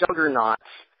the juggernauts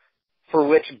for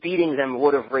which beating them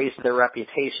would have raised their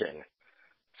reputation.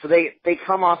 So they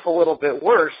come off a little bit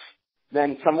worse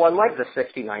than someone like the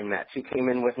 69 Mets, who came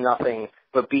in with nothing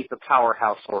but beat the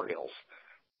powerhouse Orioles.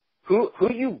 Who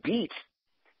you beat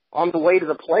on the way to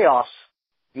the playoffs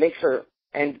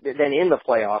and then in the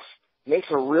playoffs makes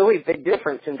a really big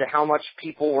difference into how much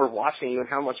people were watching you and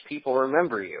how much people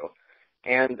remember you.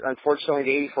 And unfortunately,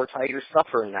 the 84 Tigers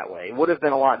suffer in that way. It would have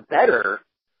been a lot better.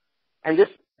 And this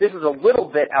is a little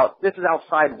bit out. This is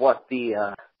outside what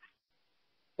the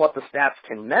stats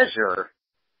can measure.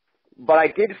 But I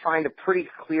did find a pretty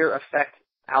clear effect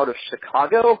out of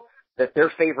Chicago that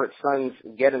their favorite sons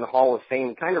get in the Hall of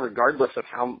Fame kind of regardless of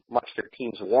how much their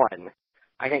teams won.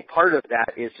 I think part of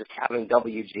that is just having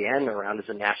WGN around as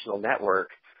a national network.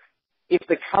 If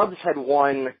the Cubs had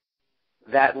won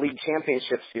that league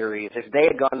championship series, if they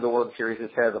had gone to the World Series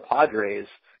instead of the Padres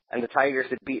and the Tigers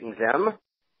had beaten them,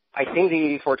 I think the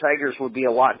 84 Tigers would be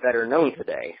a lot better known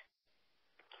today.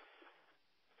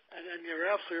 And you're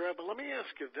absolutely right, but let me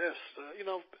ask you this.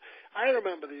 I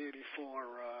remember the 84,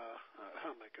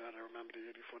 oh my God, I remember the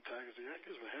 84 Tigers. The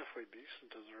Yankees were halfway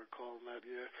decent, as I recall, in that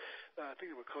year. I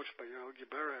think they were coached by Yogi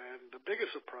Berra, and the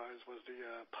biggest surprise was the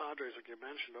Padres, like you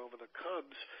mentioned, over the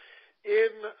Cubs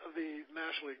in the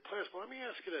National League playoffs. But let me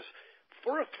ask you this.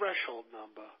 For a threshold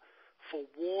number, for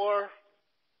WAR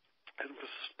and for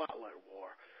Spotlight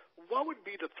WAR, what would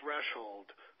be the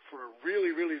threshold for a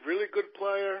really, really, really good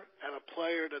player and a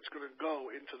player that's going to go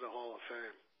into the Hall of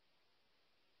Fame?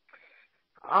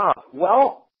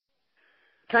 Well,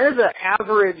 kind of the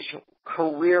average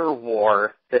career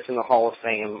WAR that's in the Hall of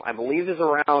Fame, I believe, is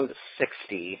around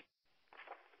 60.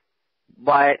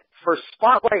 But for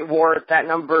Spotlight WAR, that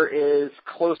number is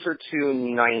closer to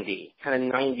 90, kind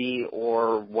of 90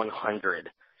 or 100.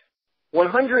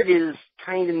 100 is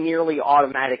kind of nearly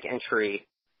automatic entry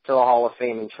to the Hall of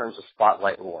Fame in terms of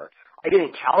Spotlight WAR. I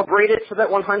didn't calibrate it so that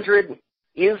 100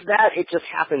 is that. It just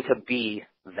happened to be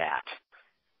that.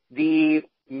 The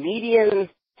median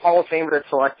Hall of Famer that's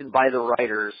selected by the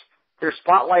writers, their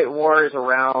Spotlight WAR is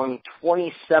around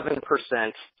 27%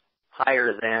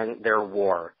 higher than their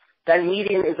WAR. That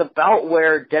median is about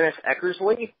where Dennis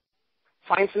Eckersley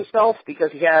finds himself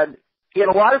because he had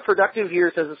a lot of productive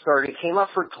years as a starter. He came up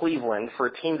for Cleveland for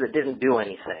a team that didn't do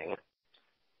anything.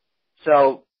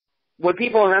 So when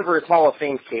people remember his Hall of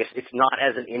Fame case, it's not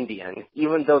as an Indian,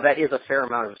 even though that is a fair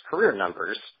amount of his career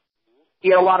numbers. He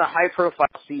had a lot of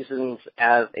high-profile seasons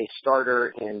as a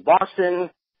starter in Boston.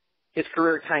 His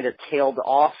career kind of tailed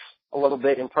off a little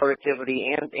bit in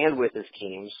productivity and with his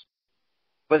teams.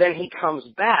 But then he comes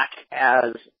back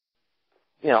as,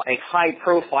 a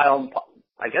high-profile,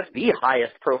 I guess the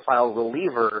highest-profile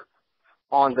reliever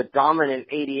on the dominant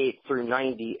 88 through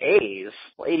 90 A's,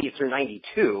 80 through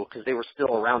 92, because they were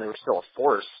still around, they were still a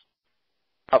force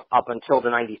up until the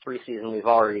 93 season we've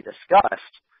already discussed.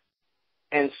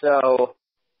 And so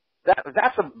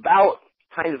that's about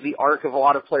kind of the arc of a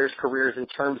lot of players' careers in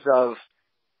terms of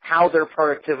how their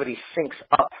productivity syncs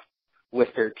up with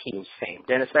their team's fame.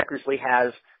 Dennis Eckersley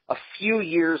has a few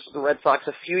years with the Red Sox,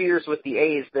 a few years with the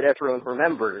A's that everyone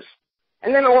remembers,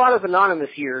 and then a lot of anonymous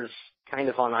years kind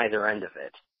of on either end of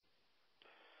it.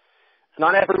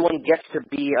 Not everyone gets to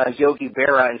be a Yogi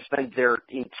Berra and spend their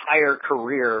entire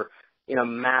career in a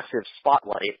massive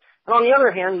spotlight. And on the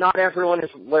other hand, not everyone is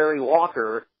Larry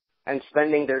Walker and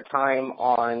spending their time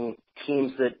on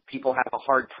teams that people have a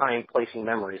hard time placing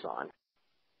memories on.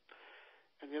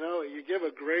 And you give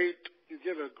a great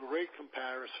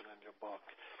comparison in your book.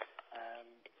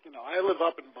 And I live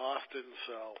up in Boston,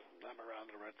 so I'm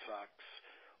around the Red Sox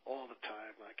all the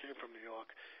time. I came from New York,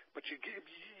 but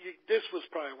this was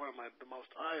probably one of the most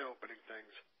eye-opening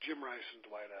things: Jim Rice and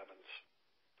Dwight Evans.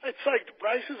 It's like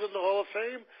Rice is in the Hall of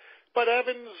Fame, but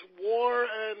Evans' WAR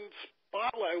and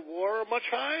Spotlight WAR are much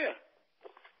higher.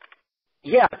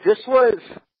 Yeah, this was.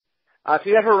 If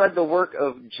you ever read the work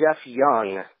of Jeff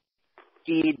Young,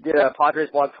 he did a Padres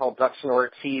blog called Ducks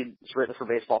North. He's written for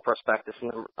Baseball Prospectus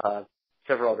and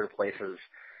several other places.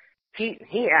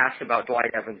 He asked about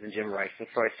Dwight Evans and Jim Rice, and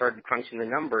so I started crunching the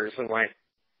numbers and went,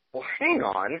 well, hang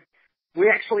on. We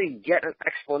actually get an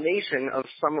explanation of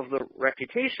some of the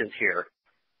reputations here.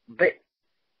 But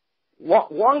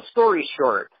long story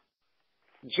short,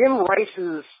 Jim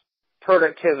Rice's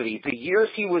productivity, the years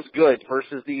he was good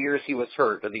versus the years he was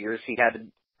hurt or the years he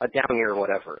had a down year or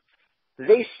whatever,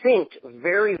 they synced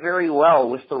very, very well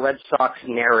with the Red Sox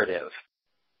narrative.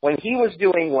 When he was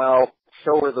doing well,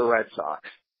 so were the Red Sox.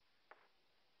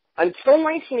 Until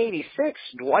 1986,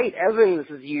 Dwight Evans'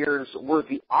 years were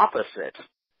the opposite.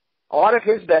 A lot of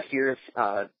his best years,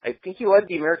 I think he led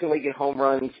the American League in home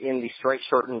runs in the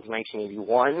strike-shortened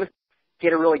 1981. He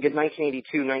had a really good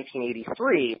 1982,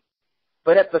 1983.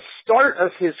 But at the start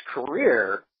of his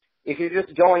career, if you're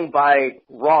just going by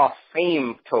raw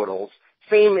fame totals,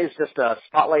 fame is just a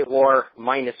spotlight WAR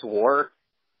minus WAR.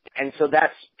 And so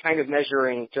that's kind of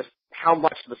measuring just how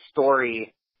much the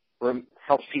story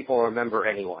helps people remember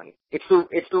anyone. It's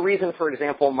the reason, for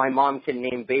example, my mom can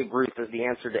name Babe Ruth as the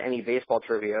answer to any baseball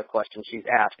trivia question she's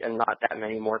asked, and not that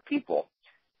many more people.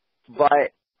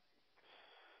 But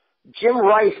Jim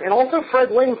Rice, and also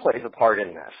Fred Lynn plays a part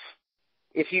in this.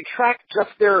 If you track just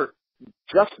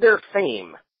their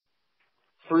fame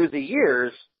through the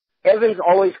years, Evans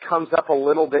always comes up a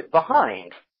little bit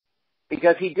behind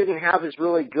because he didn't have his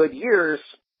really good years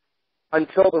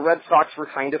until the Red Sox were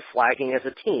kind of flagging as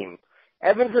a team.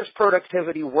 Evans'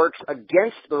 productivity works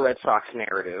against the Red Sox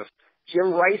narrative.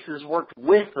 Jim Rice's worked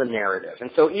with the narrative. And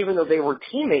so even though they were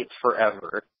teammates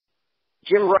forever,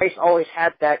 Jim Rice always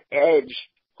had that edge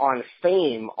on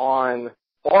fame, on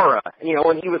aura. You know,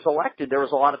 when he was elected, there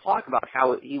was a lot of talk about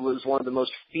how he was one of the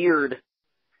most feared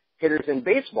hitters in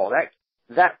baseball.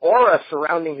 That aura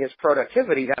surrounding his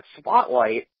productivity, that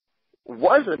spotlight,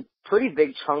 was a pretty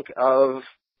big chunk of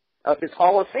his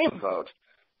Hall of Fame vote.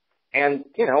 And,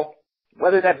 you know,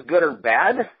 whether that's good or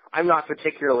bad, I'm not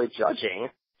particularly judging,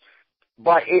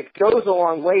 but it goes a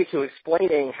long way to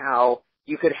explaining how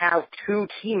you could have two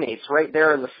teammates right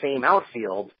there in the same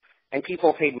outfield, and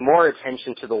people paid more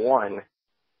attention to the one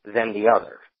than the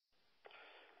other.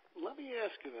 Let me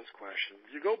ask you this question.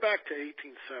 You go back to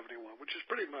 1871, which is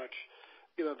pretty much,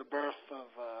 you know, the birth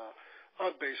of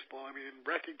baseball. I mean,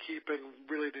 record keeping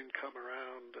really didn't come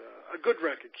around, a good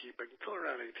record keeping, until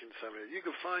around 1870. You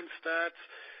could find stats.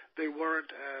 They weren't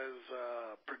as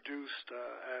produced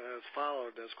and as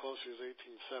followed as closely as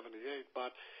 1878,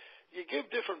 but you give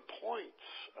different points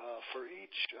for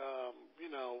each,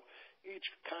 each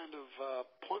kind of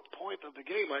point of the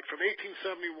game. Like from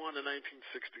 1871 to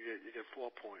 1968, you get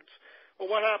 4 points. Well,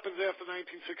 what happens after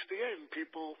 1968? And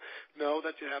people know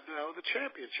that you have now the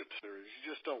championship series.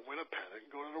 You just don't win a pennant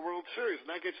and go to the World Series,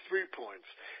 and that gets 3 points.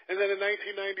 And then in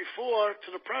 1994 to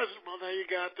the present, well, now you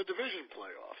got the division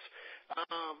playoffs.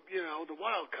 The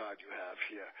wild card you have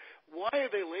here. Why are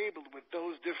they labeled with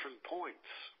those different points?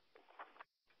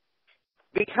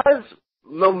 Because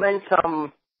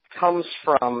momentum comes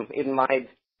from, in my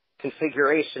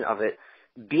configuration of it,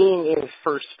 being in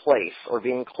first place or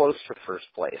being close to first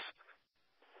place.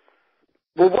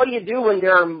 Well, what do you do when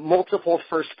there are multiple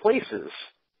first places?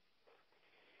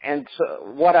 And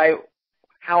so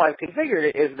how I've configured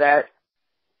it is that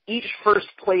each first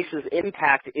place's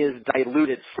impact is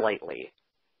diluted slightly.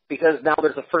 Because now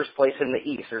there's a first place in the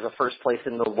East, there's a first place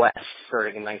in the West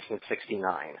starting in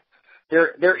 1969.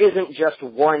 There isn't just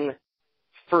one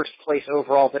first place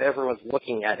overall that everyone's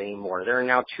looking at anymore. There are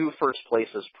now 2 first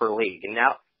places per league. And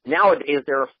nowadays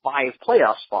there are 5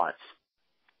 playoff spots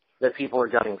that people are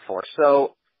gunning for.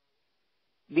 So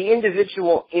the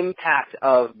individual impact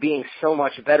of being so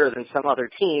much better than some other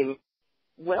team,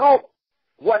 well,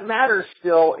 what matters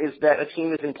still is that a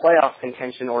team is in playoff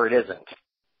contention or it isn't.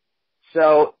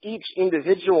 So each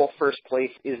individual first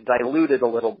place is diluted a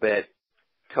little bit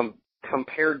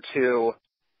compared to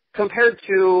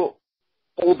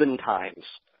olden times.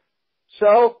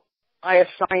 So I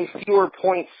assign fewer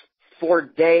points for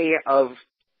day of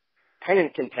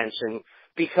pennant contention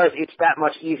because it's that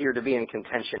much easier to be in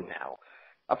contention now.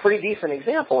 A pretty decent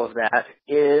example of that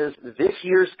is this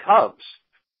year's Cubs.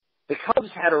 The Cubs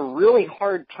had a really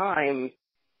hard time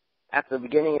at the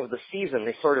beginning of the season.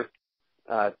 They sort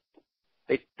of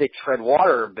they tread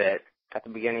water a bit at the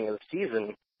beginning of the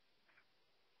season,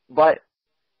 but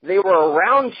they were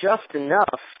around just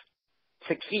enough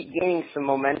to keep gaining some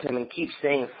momentum and keep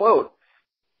staying afloat,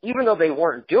 even though they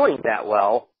weren't doing that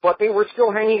well, but they were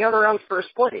still hanging out around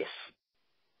first place.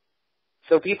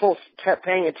 So people kept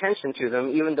paying attention to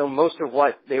them, even though most of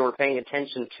what they were paying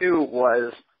attention to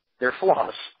was their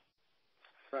flaws.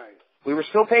 Right. We were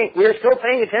still paying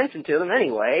attention to them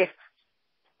anyway.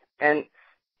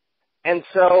 And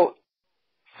so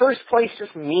first place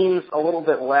just means a little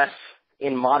bit less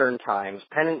in modern times.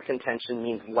 Pennant contention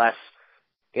means less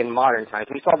in modern times.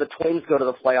 We saw the Twins go to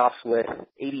the playoffs with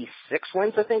 86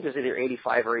 wins, I think. It was either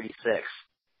 85 or 86.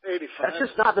 85. That's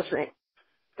just not the same.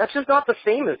 That's just not the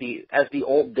same as the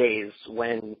old days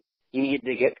when you needed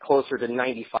to get closer to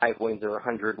 95 wins or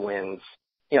 100 wins.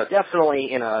 You know,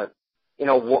 definitely in a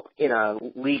in a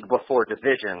league before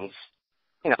divisions,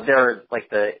 there are like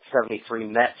the 73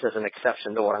 Mets as an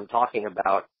exception to what I'm talking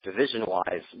about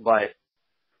division-wise, but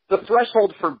the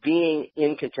threshold for being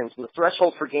in contention, the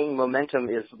threshold for gaining momentum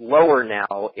is lower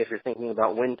now if you're thinking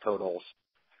about win totals,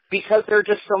 because there are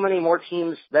just so many more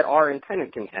teams that are in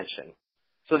pennant contention.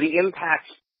 So the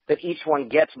impact that each one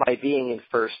gets by being in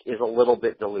first is a little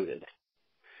bit diluted.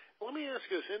 Let me ask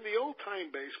you this. In the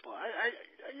old-time baseball,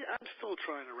 I'm still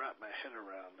trying to wrap my head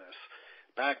around this.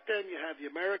 Back then, you had the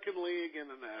American League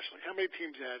and the National League. How many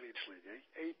teams you had in each league?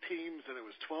 8 teams, and it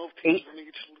was 12 teams in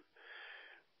each league?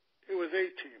 It was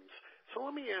 8 teams. So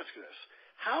let me ask you this.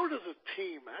 How does a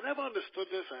team, I never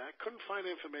understood this, I couldn't find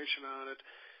information on it,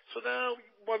 so now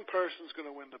one person's going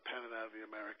to win the pennant out of the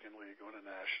American League or the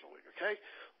National League, okay?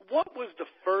 What was the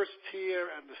first tier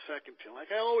and the second tier?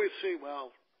 Like I always see,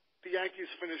 well, the Yankees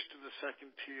finished in the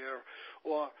second tier,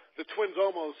 or the Twins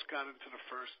almost got into the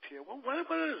first tier. Well, what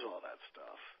is all that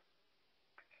stuff?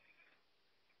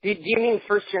 Do you mean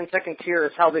first tier and second tier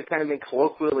is how they've kind of been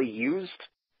colloquially used?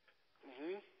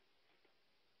 Mm-hmm.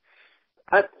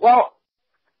 Well,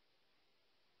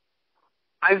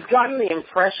 I've gotten the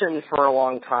impression for a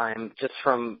long time, just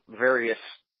from various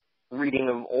reading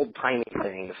of old-timey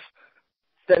things,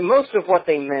 that most of what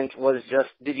they meant was just,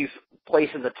 did you place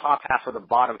in the top half or the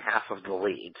bottom half of the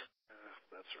league?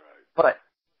 That's right.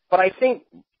 But I think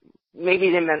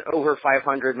maybe they meant over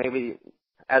 500, maybe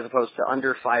as opposed to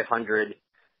under 500.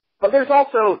 But there's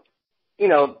also,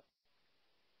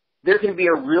 there can be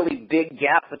a really big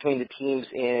gap between the teams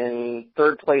in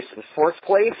third place and fourth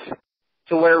place,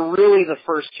 to where really the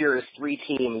first tier is 3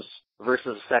 teams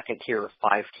versus the second tier of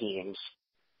 5 teams.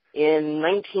 In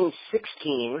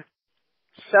 1916,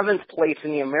 7th place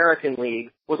in the American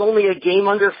League was only a game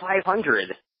under 500.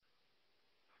 Right.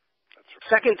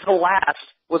 Second to last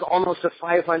was almost a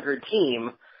 500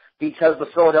 team because the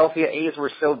Philadelphia A's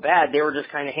were so bad, they were just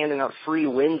kind of handing out free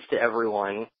wins to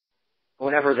everyone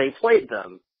whenever they played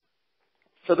them.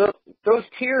 So those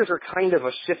tiers are kind of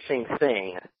a shifting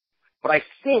thing. But I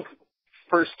think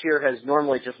first tier has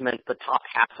normally just meant the top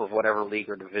half of whatever league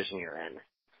or division you're in.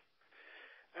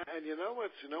 And you know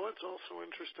what's also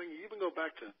interesting? You even go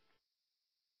back to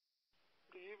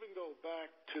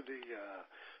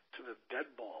the dead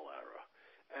ball era,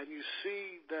 and you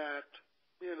see that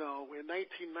in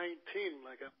 1919,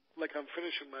 like I'm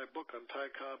finishing my book on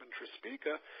Ty Cobb and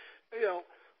Trispica,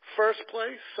 first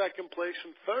place, second place,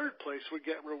 and third place would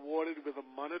get rewarded with a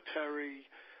monetary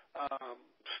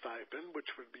stipend, which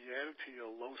would be added to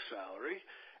your low salary,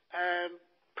 and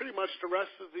pretty much the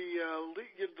rest of the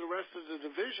league, the rest of the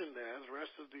division there, the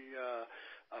rest of the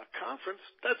conference,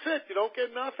 that's it. You don't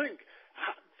get nothing.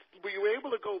 Were you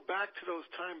able to go back to those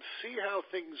times, see how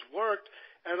things worked,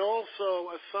 and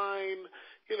also assign,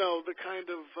 the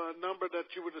kind of number that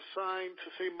you would assign to,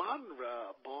 say, modern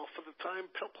ball for the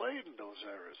time played in those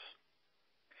eras?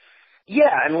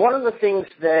 Yeah, and one of the things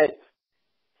that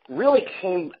really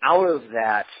came out of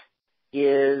that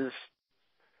is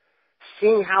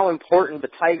seeing how important the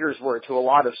Tigers were to a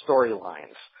lot of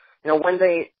storylines. When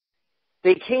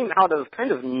they came out of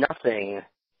kind of nothing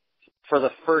for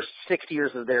the first 6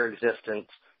 years of their existence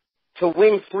to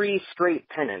win 3 straight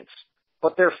pennants,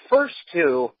 but their first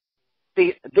 2,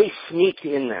 they sneaked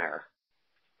in there.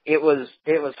 It was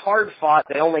hard fought.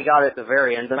 They only got it at the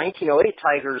very end. The 1908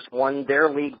 Tigers won their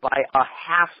league by a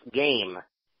half game.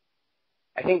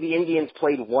 I think the Indians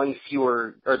played 1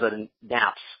 fewer, or the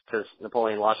Naps, because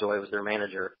Napoleon Lajoie was their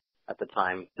manager at the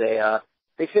time. They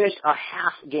finished a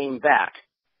half game back.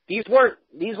 These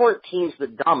weren't teams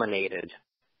that dominated.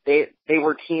 They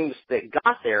were teams that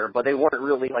got there, but they weren't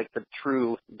really like the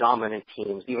true dominant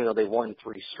teams, even though they won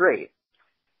 3 straight.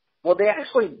 Well, they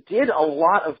actually did a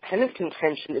lot of pennant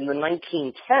contention in the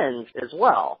 1910s as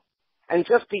well. And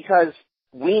just because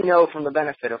we know from the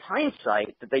benefit of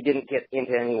hindsight that they didn't get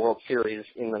into any World Series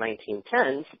in the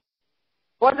 1910s,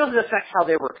 well, it doesn't affect how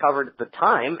they were covered at the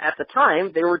time. At the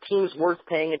time, they were teams worth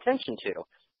paying attention to.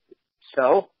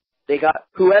 So they got,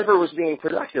 whoever was being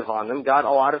productive on them got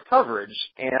a lot of coverage.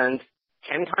 And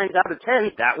 10 times out of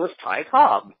 10, that was Ty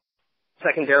Cobb.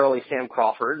 Secondarily, Sam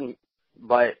Crawford,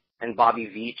 and Bobby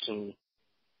Veach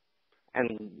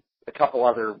and a couple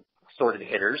other sorted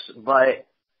hitters. But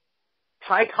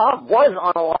Ty Cobb was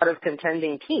on a lot of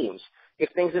contending teams.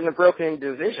 If things hadn't broken in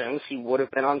divisions, he would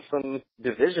have been on some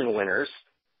division winners.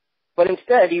 But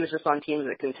instead, he was just on teams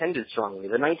that contended strongly.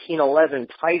 The 1911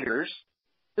 Tigers,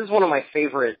 this is one of my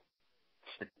favorite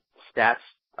stats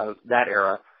of that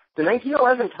era. The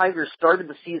 1911 Tigers started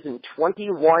the season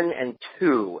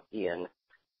 21-2, Ian,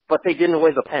 but they didn't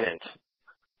win the pennant.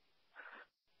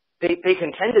 They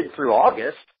contended through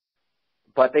August,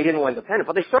 but they didn't win the pennant.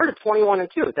 But they started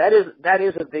 21-2. That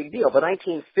is a big deal. The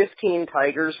 1915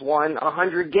 Tigers won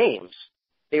 100 games.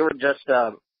 They were just,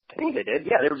 I think they did.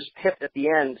 Yeah, they were just pipped at the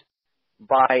end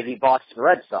by the Boston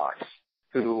Red Sox,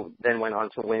 who then went on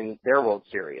to win their World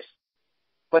Series.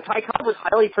 But Ty Cobb was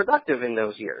highly productive in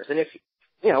those years. And if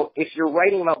you're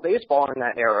writing about baseball in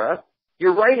that era,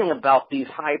 you're writing about these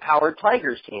high-powered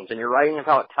Tigers teams, and you're writing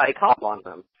about Ty Cobb on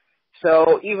them.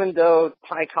 So even though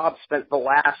Ty Cobb spent the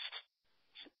last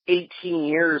 18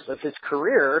 years of his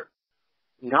career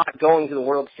not going to the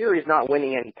World Series, not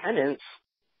winning any pennants,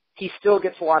 he still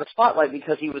gets a lot of spotlight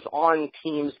because he was on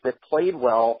teams that played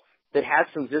well, that had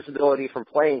some visibility from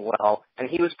playing well, and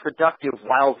he was productive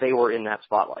while they were in that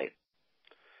spotlight.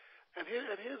 And here's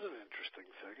an interesting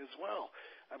thing as well.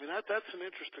 I mean, that's an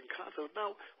interesting concept.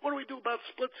 Now, what do we do about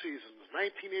split seasons?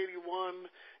 1981,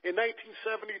 in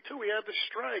 1972, we had the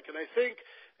strike, and I think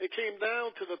it came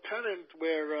down to the pennant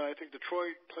where I think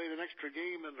Detroit played an extra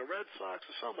game than the Red Sox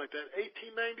or something like that.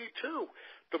 1892,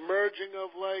 the merging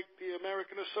of, like, the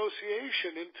American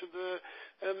Association into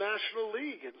the National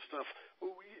League and stuff.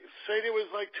 Say there was,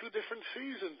 like, two different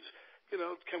seasons. You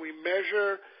know, can we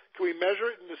measure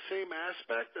it in the same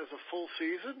aspect as a full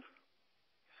season?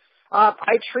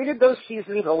 I treated those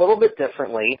seasons a little bit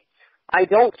differently. I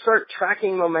don't start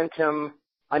tracking momentum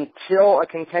until a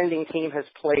contending team has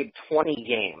played 20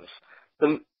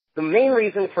 games. The main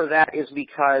reason for that is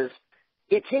because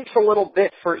it takes a little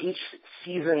bit for each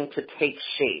season to take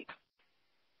shape.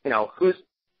 You know,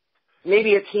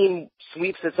 maybe a team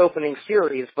sweeps its opening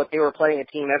series, but they were playing a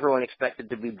team everyone expected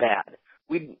to be bad.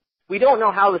 We don't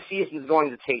know how the season is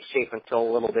going to take shape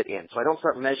until a little bit in, so I don't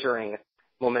start measuring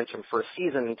momentum for a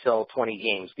season until 20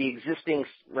 games. The existing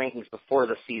rankings before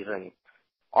the season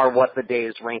are what the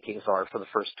day's rankings are for the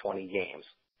first 20 games.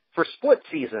 For split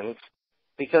seasons,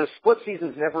 because split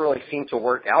seasons never really seem to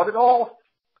work out at all,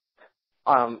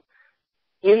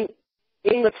 in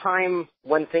the time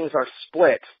when things are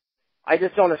split, I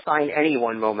just don't assign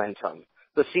anyone momentum.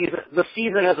 The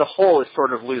season as a whole is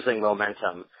sort of losing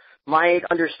momentum. My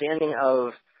understanding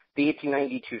of the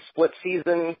 1892 split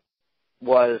season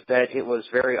was that it was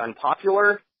very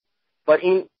unpopular, but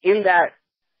in that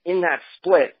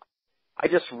split, I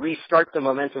just restart the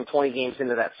momentum 20 games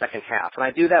into that second half, and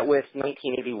I do that with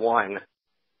 1981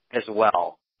 as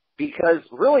well, because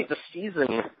really the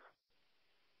season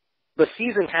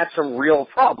had some real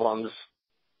problems,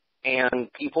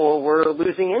 and people were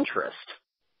losing interest.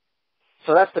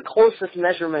 So that's the closest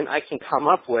measurement I can come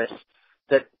up with,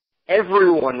 that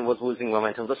everyone was losing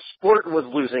momentum. The sport was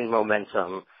losing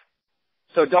momentum.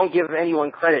 So don't give anyone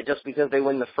credit just because they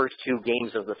win the first two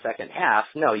games of the second half.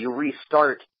 No, you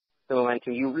restart the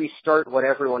momentum. You restart what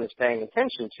everyone is paying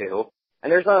attention to. And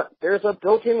there's a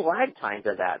built-in lag time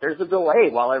to that. There's a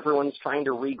delay while everyone's trying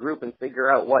to regroup and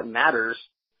figure out what matters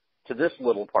to this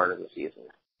little part of the season.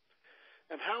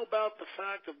 And how about the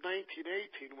fact of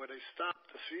 1918 where they stopped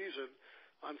the season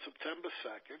on September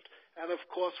 2nd, and of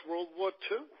course World War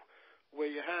II,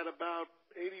 where you had about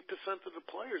 80% of the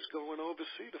players going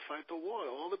overseas to fight the war,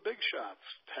 all the big shots,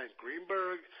 Hank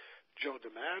Greenberg, Joe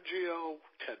DiMaggio,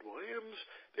 Ted Williams,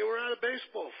 they were out of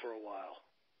baseball for a while.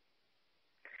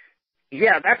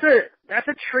 Yeah, that's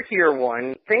a trickier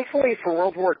one. Thankfully for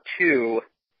World War II,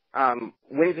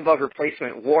 wins above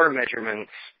replacement war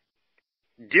measurements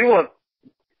do a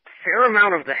fair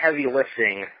amount of the heavy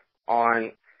lifting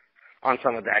on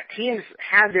some of that. Teams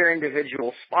had their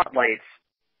individual spotlights,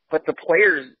 but the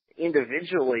players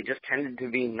individually just tended to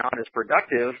be not as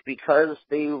productive because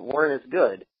they weren't as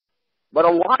good. But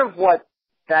a lot of what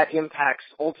that impacts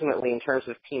ultimately in terms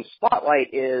of team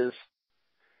spotlight is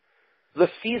the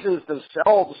seasons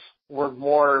themselves were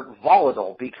more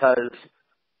volatile because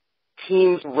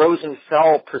teams rose and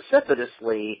fell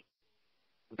precipitously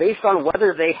based on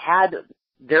whether they had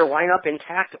their lineup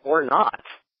intact or not.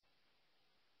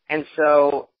 And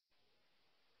so,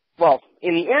 well,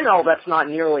 in the NL, that's not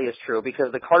nearly as true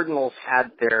because the Cardinals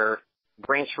had their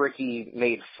Branch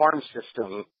Rickey-made farm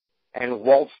system and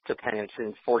waltzed to pennants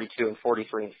in 42 and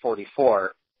 43 and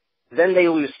 44. Then they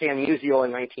lose Stan Musial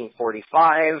in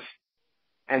 1945,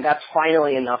 and that's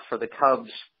finally enough for the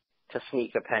Cubs to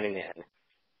sneak a pennant in.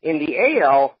 In the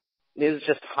AL, it was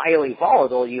just highly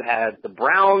volatile. You had the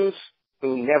Browns,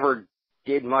 who never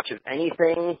did much of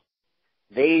anything.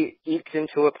 They eked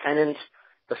into a pennant.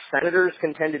 The Senators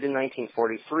contended in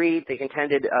 1943. They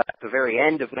contended at the very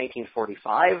end of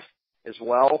 1945 as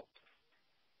well.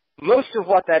 Most of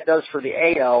what that does for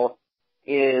the AL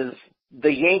is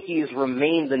the Yankees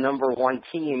remain the number one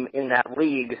team in that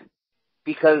league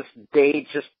because they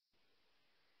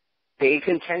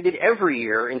contended every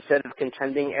year instead of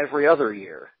contending every other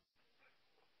year.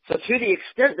 So to the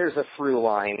extent there's a through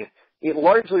line, it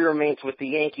largely remains with the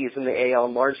Yankees in the AL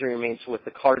and largely remains with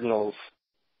the Cardinals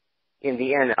in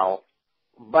the NL.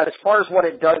 But as far as what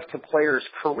it does to players'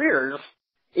 careers,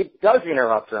 it does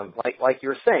interrupt them, like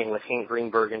you're saying with Hank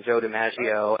Greenberg and Joe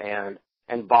DiMaggio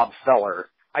and Bob Feller.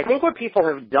 I think what people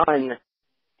have done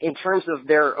in terms of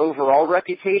their overall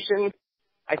reputation,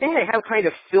 I think they have kind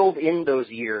of filled in those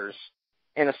years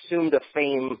and assumed a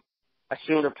fame,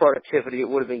 assumed a productivity that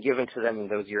would have been given to them in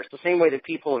those years, the same way that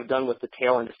people have done with the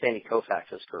tail end of Sandy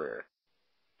Koufax's career.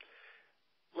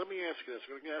 Let me ask you this.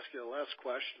 We're going to ask you the last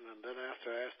question, and then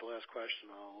after I ask the last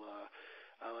question,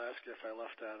 I'll ask you if I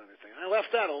left out anything. I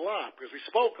left out a lot because we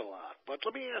spoke a lot, but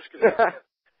let me ask you this.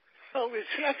 Oh,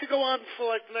 I could go on for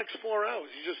like the next 4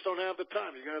 hours. You just don't have the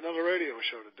time. You got another radio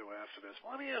show to do after this.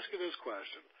 Well, let me ask you this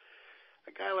question.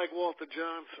 A guy like Walter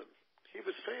Johnson, he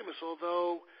was famous,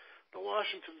 although the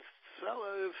Washington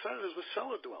Senators were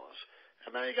cellar dwellers.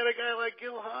 And now you got a guy like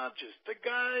Gil Hodges. The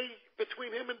guy,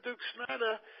 between him and Duke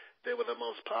Snider, they were the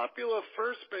most popular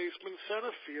first baseman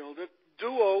center fielder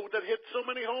duo that hit so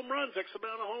many home runs, X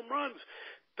amount of home runs.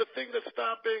 The thing that's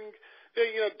stopping,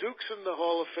 Duke's in the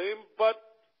Hall of Fame, but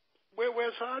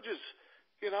where's Hodges?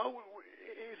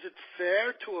 Is it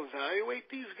fair to evaluate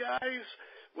these guys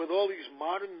with all these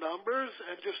modern numbers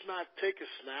and just not take a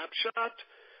snapshot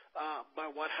by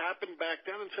what happened back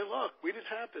then and say, look, we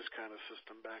didn't have this kind of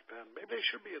system back then. Maybe they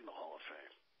should be in the Hall of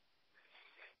Fame.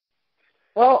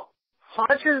 Well,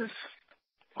 Hodges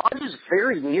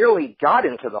very nearly got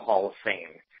into the Hall of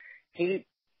Fame. He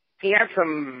had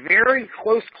some very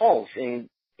close calls in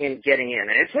getting in.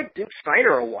 And it took Duke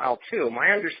Snider a while, too.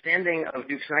 My understanding of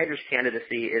Duke Snider's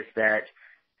candidacy is that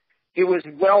it was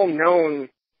well known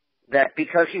that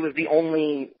because he was the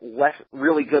only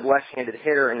really good left-handed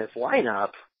hitter in his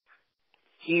lineup,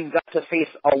 he got to face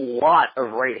a lot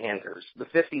of right-handers. The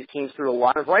 50s teams threw a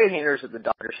lot of right-handers at the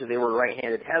Dodgers, so they were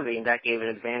right-handed heavy, and that gave an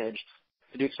advantage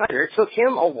to Duke Snider. It took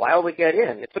him a while to get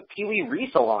in. It took Pee Wee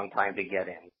Reese a long time to get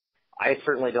in. I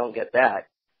certainly don't get that.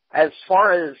 As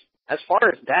far as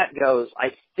that goes,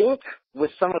 I think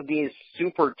with some of these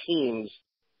super teams,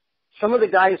 some of the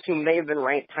guys who may have been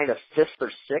ranked kind of 5th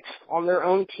or 6th on their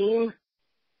own team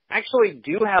actually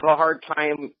do have a hard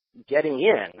time getting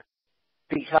in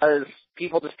because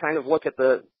people just kind of look at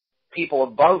the people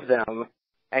above them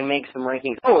and make some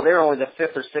rankings. Oh, they're only the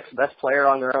 5th or 6th best player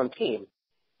on their own team.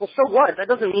 Well, so what? That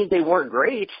doesn't mean they weren't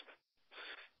great.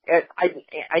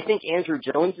 I think Andrew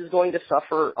Jones is going to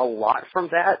suffer a lot from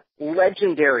that.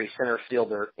 Legendary center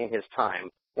fielder in his time.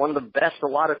 One of the best a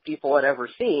lot of people had ever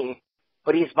seen,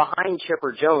 but he's behind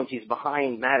Chipper Jones. He's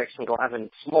behind Maddox and Glavine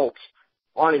Smoltz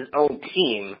on his own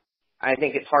team. I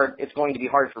think it's going to be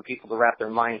hard for people to wrap their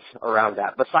minds around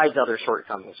that, besides other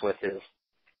shortcomings with his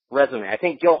resume. I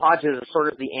think Gil Hodges is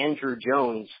sort of the Andrew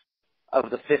Jones of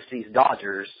the 50s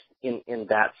Dodgers in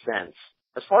that sense.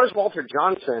 As far as Walter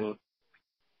Johnson's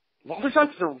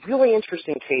a really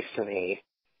interesting case to me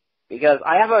because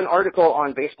I have an article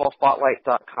on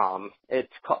baseballspotlight.com.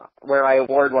 It's where I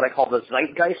award what I call the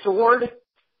Zeitgeist Award.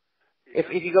 If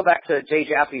you go back to Jay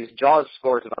Jaffe's Jaws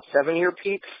scores about 7-year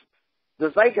peaks,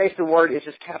 the Zeitgeist Award is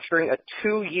just capturing a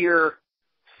 2-year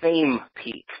fame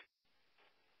peak.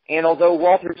 And although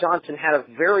Walter Johnson had a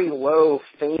very low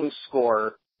fame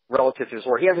score relative to his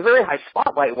WAR, he has a very high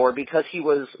spotlight WAR because he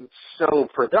was so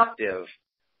productive.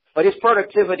 But his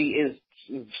productivity is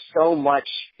so much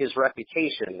his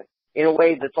reputation in a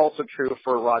way that's also true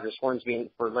for Roger Hornsby and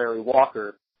for Larry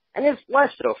Walker, and is less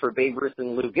so for Babe Ruth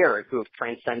and Lou Gehrig, who have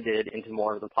transcended into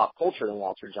more of the pop culture than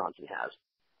Walter Johnson has.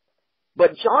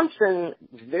 But Johnson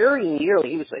very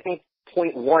nearly, he was, I think,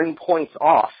 0.1 points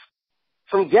off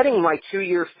from getting my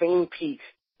 2-year fame peak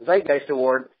Zeitgeist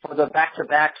Award for the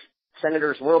back-to-back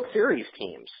Senators World Series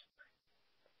teams.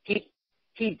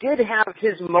 He did have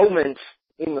his moments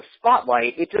in the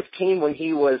spotlight. It just came when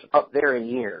he was up there in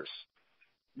years.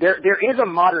 There is a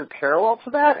modern parallel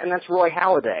to that, and that's Roy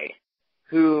Halladay,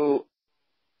 who,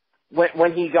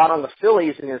 when he got on the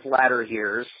Phillies in his latter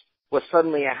years, was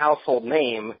suddenly a household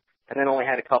name, and then only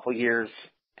had a couple years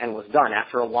and was done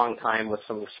after a long time with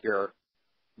some obscure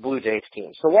Blue Jays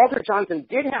teams. So Walter Johnson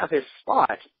did have his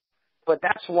spot, but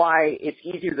that's why it's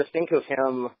easier to think of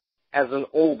him as an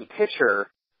old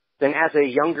pitcher than as a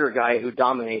younger guy who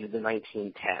dominated the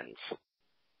 1910s.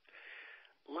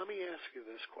 Let me ask you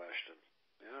this question,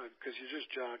 because you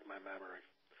just jogged my memory.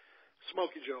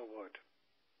 Smokey Joe Wood.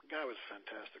 guy was a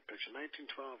fantastic pitcher.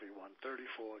 1912, he won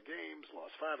 34 games,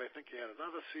 lost 5. I think he had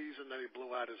another season, then he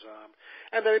blew out his arm.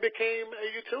 And then he became a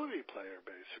utility player,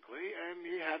 basically, and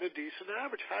he had a decent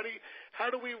average.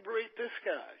 How do we rate this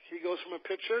guy? He goes from a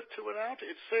pitcher to an out.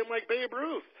 It's the same like Babe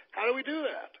Ruth. How do we do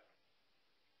that?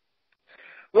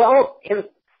 Well,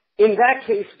 in that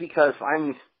case, because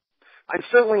I'm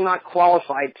certainly not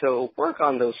qualified to work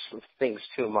on those things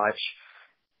too much,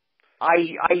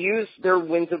 I used their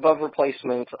wins above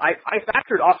replacement. I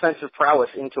factored offensive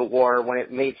prowess into WAR when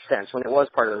it made sense, when it was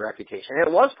part of the reputation. And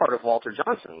it was part of Walter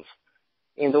Johnson's,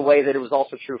 in the way that it was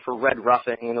also true for Red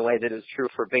Ruffing, in the way that it was true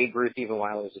for Babe Ruth even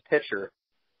while he was a pitcher.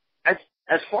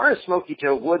 As far as Smokey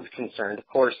Joe Wood's concerned, of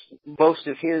course, most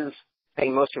of his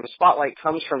spotlight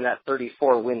comes from that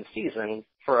 34-win season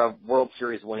for a World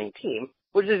Series winning team,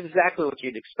 which is exactly what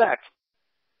you'd expect.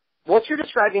 What you're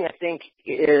describing, I think,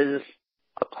 is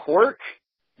a quirk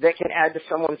that can add to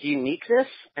someone's uniqueness,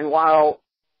 and while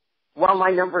my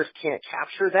numbers can't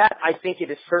capture that, I think it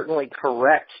is certainly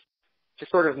correct to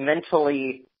sort of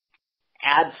mentally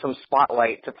add some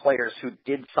spotlight to players who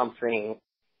did something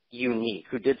unique,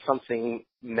 who did something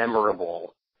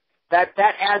memorable. That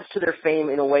adds to their fame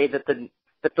in a way that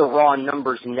the raw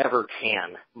numbers never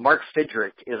can. Mark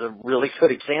Fidrick is a really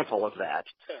good example of that.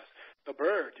 The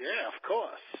Bird, yeah, of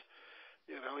course.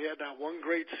 You know, he had that one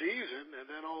great season, and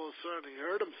then all of a sudden he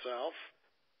hurt himself,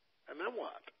 and then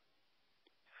what?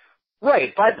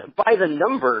 Right. By the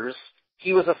numbers,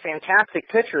 he was a fantastic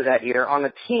pitcher that year on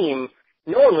a team.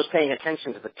 No one was paying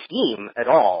attention to the team at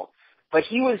all, but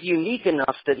he was unique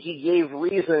enough that he gave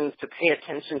reasons to pay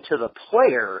attention to the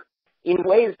player in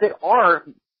ways that are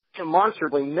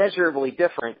demonstrably, measurably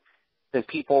different than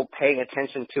people paying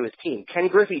attention to his team. Ken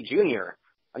Griffey Jr.,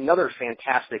 another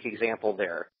fantastic example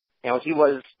there. You know,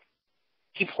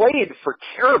 he played for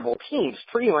terrible teams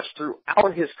pretty much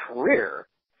throughout his career.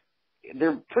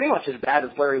 They're pretty much as bad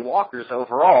as Larry Walker's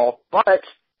overall, but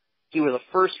he was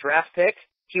a first draft pick.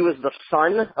 He was the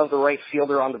son of the right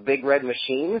fielder on the Big Red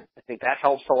Machine. I think that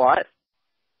helps a lot.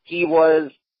 He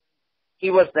was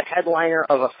the headliner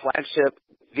of a flagship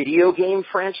video game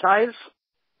franchise.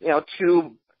 You know,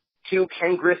 two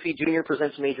Ken Griffey Jr.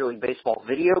 presents Major League Baseball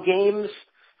video games.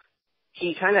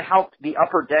 He kind of helped the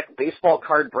Upper Deck baseball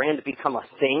card brand become a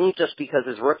thing just because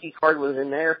his rookie card was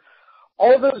in there.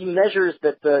 All those measures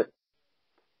that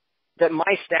my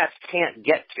stats can't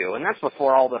get to, and that's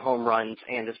before all the home runs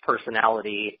and his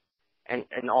personality and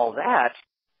all that.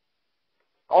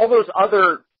 All those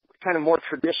other kind of more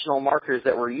traditional markers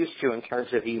that we're used to in terms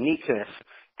of uniqueness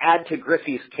add to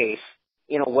Griffey's case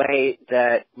in a way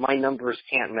that my numbers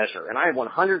can't measure. And I'm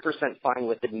 100% fine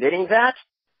with admitting that.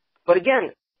 But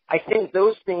again, I think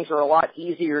those things are a lot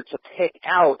easier to pick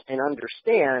out and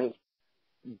understand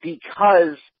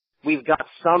because we've got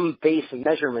some base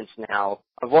measurements now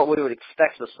of what we would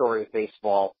expect the story of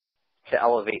baseball to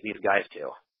elevate these guys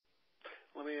to.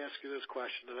 Let me ask you this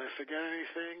question. Did I forget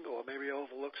anything or maybe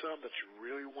overlook something that you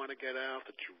really want to get out,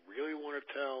 that you really want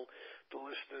to tell the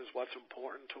listeners what's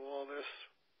important to all this?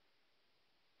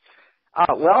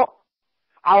 Well,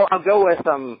 I'll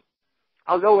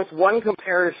go with one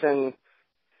comparison.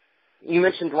 You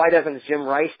mentioned Dwight Evans, Jim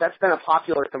Rice. That's been a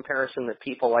popular comparison that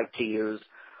people like to use.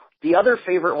 The other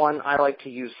favorite one I like to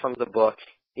use from the book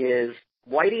is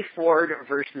Whitey Ford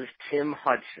versus Tim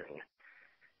Hudson.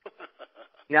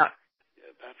 Now,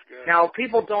 that's good. Now,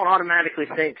 people don't automatically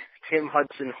think Tim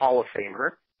Hudson Hall of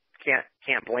Famer.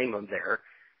 Can't blame them there.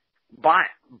 By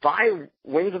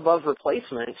wins above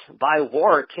replacement, by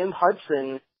WAR, Tim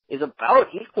Hudson is about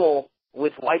equal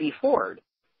with Whitey Ford.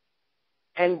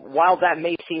 And while that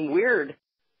may seem weird,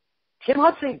 Tim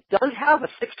Hudson does have a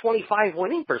 .625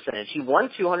 winning percentage. He won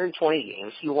 220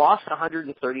 games. He lost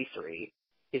 133.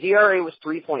 His ERA was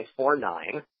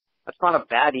 3.49. That's not a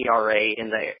bad ERA in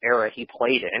the era he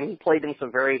played in. He played in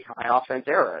some very high offense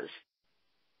eras.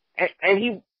 And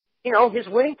he, you know, his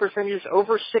winning percentage is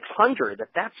over 600.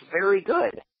 That's very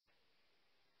good.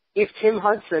 If Tim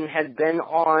Hudson had been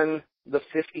on the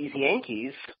 50s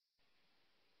Yankees,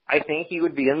 I think he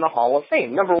would be in the Hall of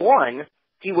Fame. Number one,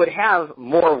 he would have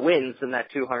more wins than that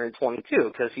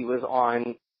 222 because he was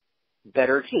on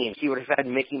better teams. He would have had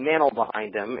Mickey Mantle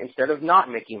behind him instead of not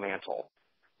Mickey Mantle.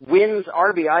 Wins,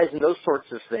 RBIs, and those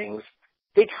sorts of things,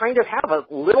 they kind of have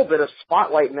a little bit of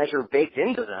spotlight measure baked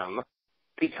into them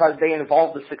because they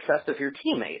involve the success of your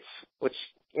teammates, which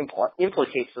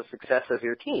implicates the success of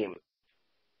your team.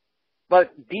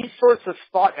 But these sorts of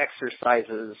thought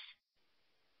exercises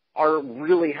are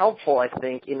really helpful, I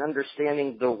think, in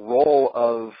understanding the role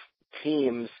of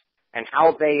teams and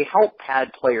how they help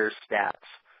pad players' stats.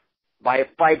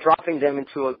 by dropping them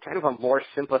into a kind of a more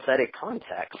sympathetic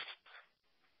context.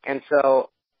 And so,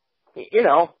 you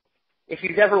know, if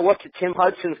you've ever looked at Tim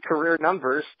Hudson's career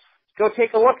numbers, go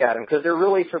take a look at them because they're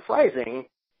really surprising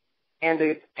and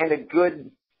a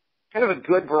good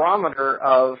barometer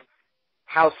of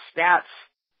how stats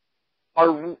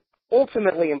are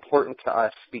ultimately important to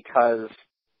us because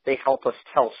they help us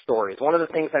tell stories. One of the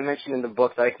things I mentioned in the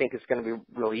book that I think is going to be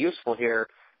really useful here,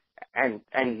 and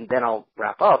then I'll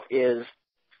wrap up, is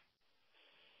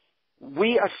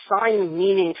we assign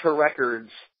meaning to records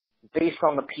based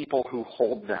on the people who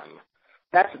hold them.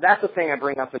 That's the thing I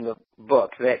bring up in the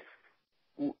book, that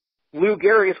Lou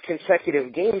Gehrig's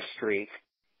consecutive game streak,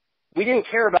 we didn't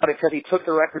care about it because he took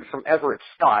the record from Everett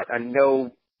Scott, a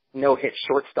no-hit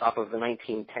shortstop of the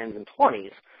 1910s and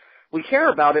 20s. We care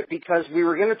about it because we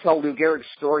were going to tell Lou Gehrig's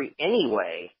story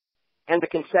anyway, and the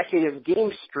consecutive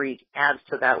game streak adds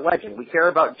to that legend. We care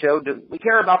about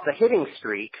the hitting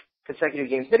streak, consecutive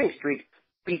games hitting streak,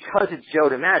 because it's Joe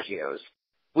DiMaggio's.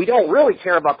 We don't really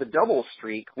care about the doubles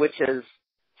streak, which has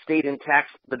stayed intact,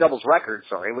 the doubles record,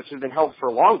 which has been held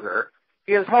for longer.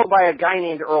 It was held by a guy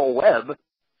named Earl Webb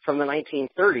from the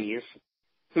 1930s,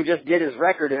 who just did his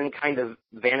record and kind of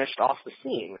vanished off the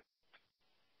scene.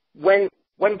 When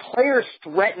players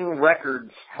threaten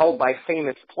records held by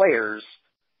famous players,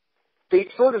 they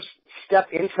sort of step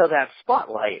into that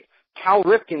spotlight. Cal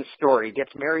Ripken's story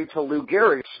gets married to Lou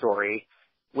Gehrig's story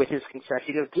with his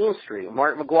consecutive game streak.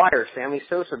 Mark McGwire, Sammy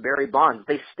Sosa, Barry Bonds,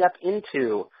 they step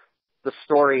into the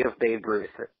story of Babe Ruth.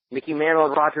 Mickey Mantle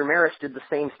and Roger Maris did the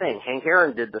same thing. Hank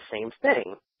Aaron did the same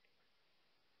thing.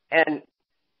 And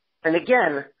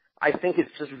again, I think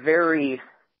it's just very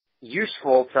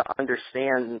useful to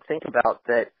understand and think about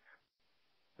that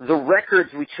the records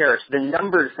we cherish, the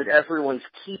numbers that everyone's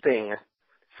keeping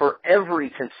for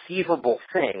every conceivable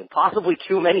thing, possibly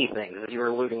too many things, as you were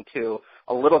alluding to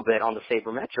a little bit on the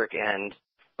sabermetric end,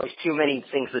 there's too many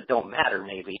things that don't matter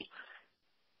maybe,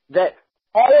 that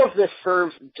all of this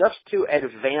serves just to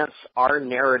advance our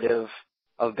narrative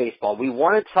of baseball. We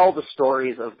want to tell the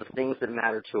stories of the things that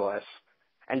matter to us,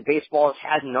 and baseball has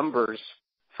had numbers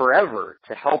forever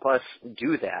to help us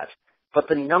do that. But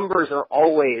the numbers are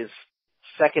always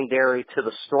secondary to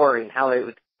the story and how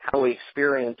we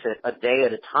experience it a day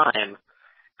at a time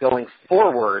going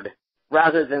forward,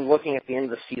 rather than looking at the end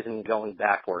of the season and going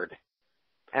backward.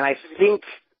 And I think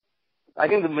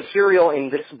the material in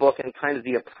this book and kind of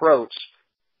the approach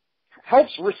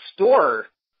helps restore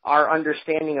our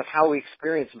understanding of how we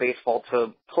experience baseball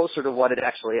to closer to what it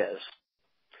actually is.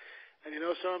 And you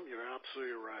know something? You're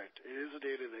absolutely right. It is a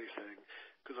day-to-day thing,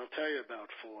 because I'll tell you about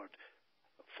Ford.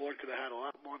 Ford could have had a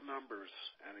lot more numbers,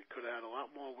 and he could have had a lot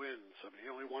more wins. I mean, he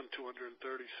only won 236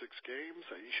 games.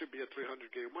 He should be a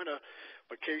 300-game winner.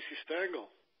 But Casey Stengel,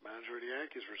 manager of the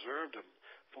Yankees, reserved him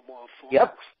for more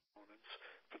opponents,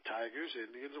 for Tigers,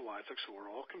 Indians, and White Sox, who were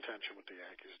all contention with the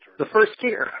Yankees during the first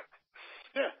year.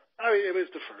 Yeah, I mean, it was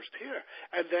the first year.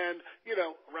 And then, you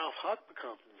know, Ralph Houck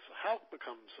becomes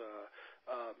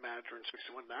manager in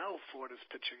 61. Now Ford is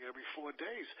pitching every 4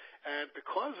 days. And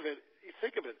because of it, you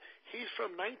think of it, he's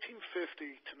from 1950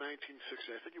 to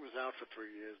 1960. I think he was out for 3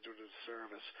 years due to his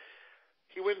service.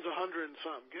 He wins 100 and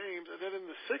something games. And then in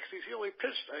the 60s, he only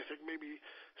pitched, I think, maybe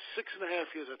 6.5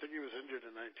 years. I think he was injured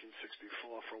in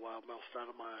 1964 for a while. Mel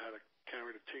Stoudemire had to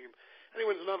carry the team. And he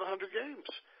wins another 100 games.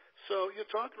 So you're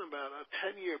talking about a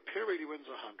 10-year period, he wins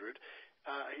 100.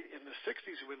 In the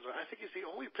 60s, he wins. I think he's the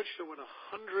only pitcher to win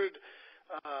 100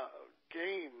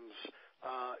 games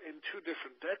in 2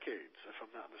 different decades, if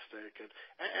I'm not mistaken.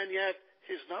 And yet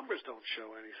his numbers don't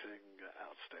show anything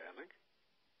outstanding.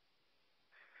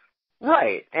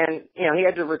 Right. And, you know, he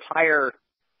had to retire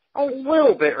a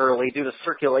little bit early due to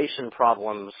circulation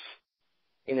problems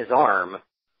in his arm.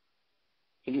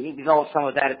 He developed some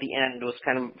of that at the end, was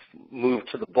kind of moved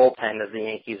to the bullpen as the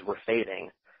Yankees were fading.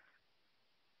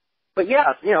 But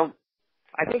yeah, you know,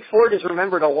 I think Ford is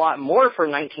remembered a lot more for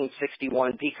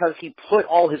 1961 because he put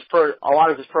a lot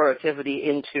of his productivity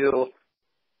into,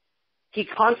 he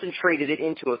concentrated it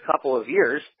into a couple of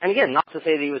years. And again, not to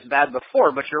say that he was bad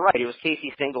before, but you're right, it was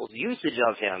Casey Stengel's usage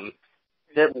of him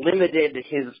that limited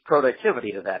his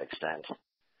productivity to that extent.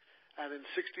 And in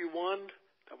 61,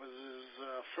 that was his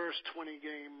first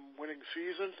 20-game winning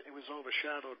season. It was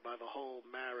overshadowed by the whole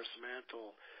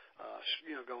Maris-Mantle,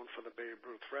 going for the Babe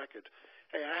Ruth record.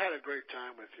 Hey, I had a great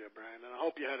time with you, Brian, and I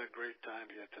hope you had a great time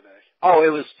here today. Oh,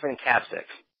 it was fantastic.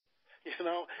 You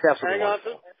know, hang on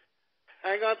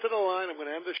to the line. I'm going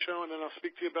to end the show, and then I'll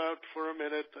speak to you about for a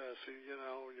minute, see,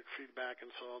 your feedback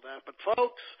and so all that. But,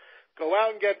 folks, go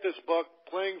out and get this book,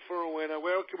 Playing for a Winner.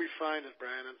 Where can we find it,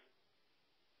 Brandon?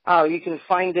 You can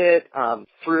find it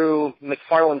through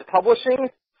McFarland Publishing.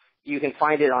 You can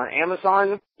find it on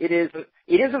Amazon. It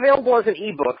is available as an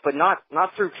ebook, but not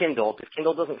through Kindle, because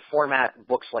Kindle doesn't format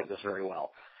books like this very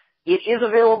well. It is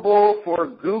available for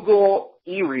Google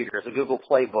e-readers, a Google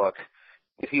Play book,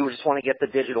 if you just want to get the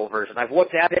digital version. I've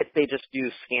looked at it. They just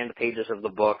do scanned pages of the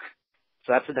book,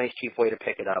 so that's a nice, cheap way to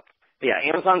pick it up. But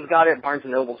yeah, Amazon's got it. Barnes &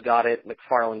 Noble's got it.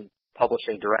 McFarland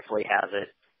Publishing directly has it.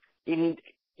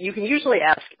 You can usually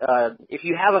ask if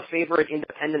you have a favorite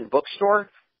independent bookstore.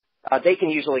 They can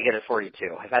usually get it for you,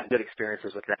 too. I've had good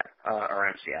experiences with that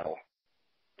around Seattle.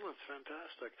 Oh, that's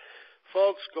fantastic.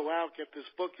 Folks, go out, get this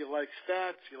book. You like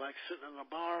stats. You like sitting in a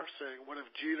bar saying, what if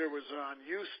Jeter was on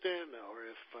Houston, or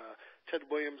if Ted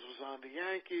Williams was on the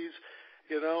Yankees?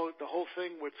 You know, the whole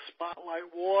thing with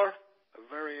Spotlight War, a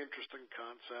very interesting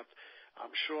concept.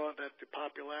 I'm sure that the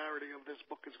popularity of this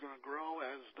book is going to grow,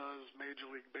 as does Major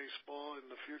League Baseball in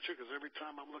the future, because every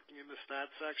time I'm looking in the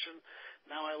stats section,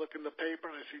 now I look in the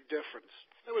paper and I see difference.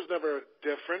 There was never a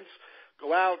difference.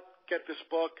 Go out, get this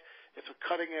book. It's a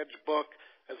cutting-edge book.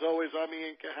 As always, I'm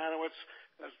Ian Kahanowitz,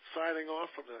 signing off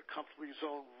from the Comfortably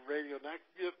Zone Radio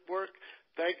Network.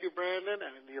 Thank you, Brandon,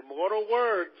 and in the immortal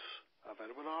words of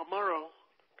Edwin R. Murrow,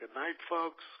 good night,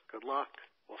 folks. Good luck.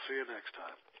 We'll see you next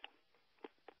time.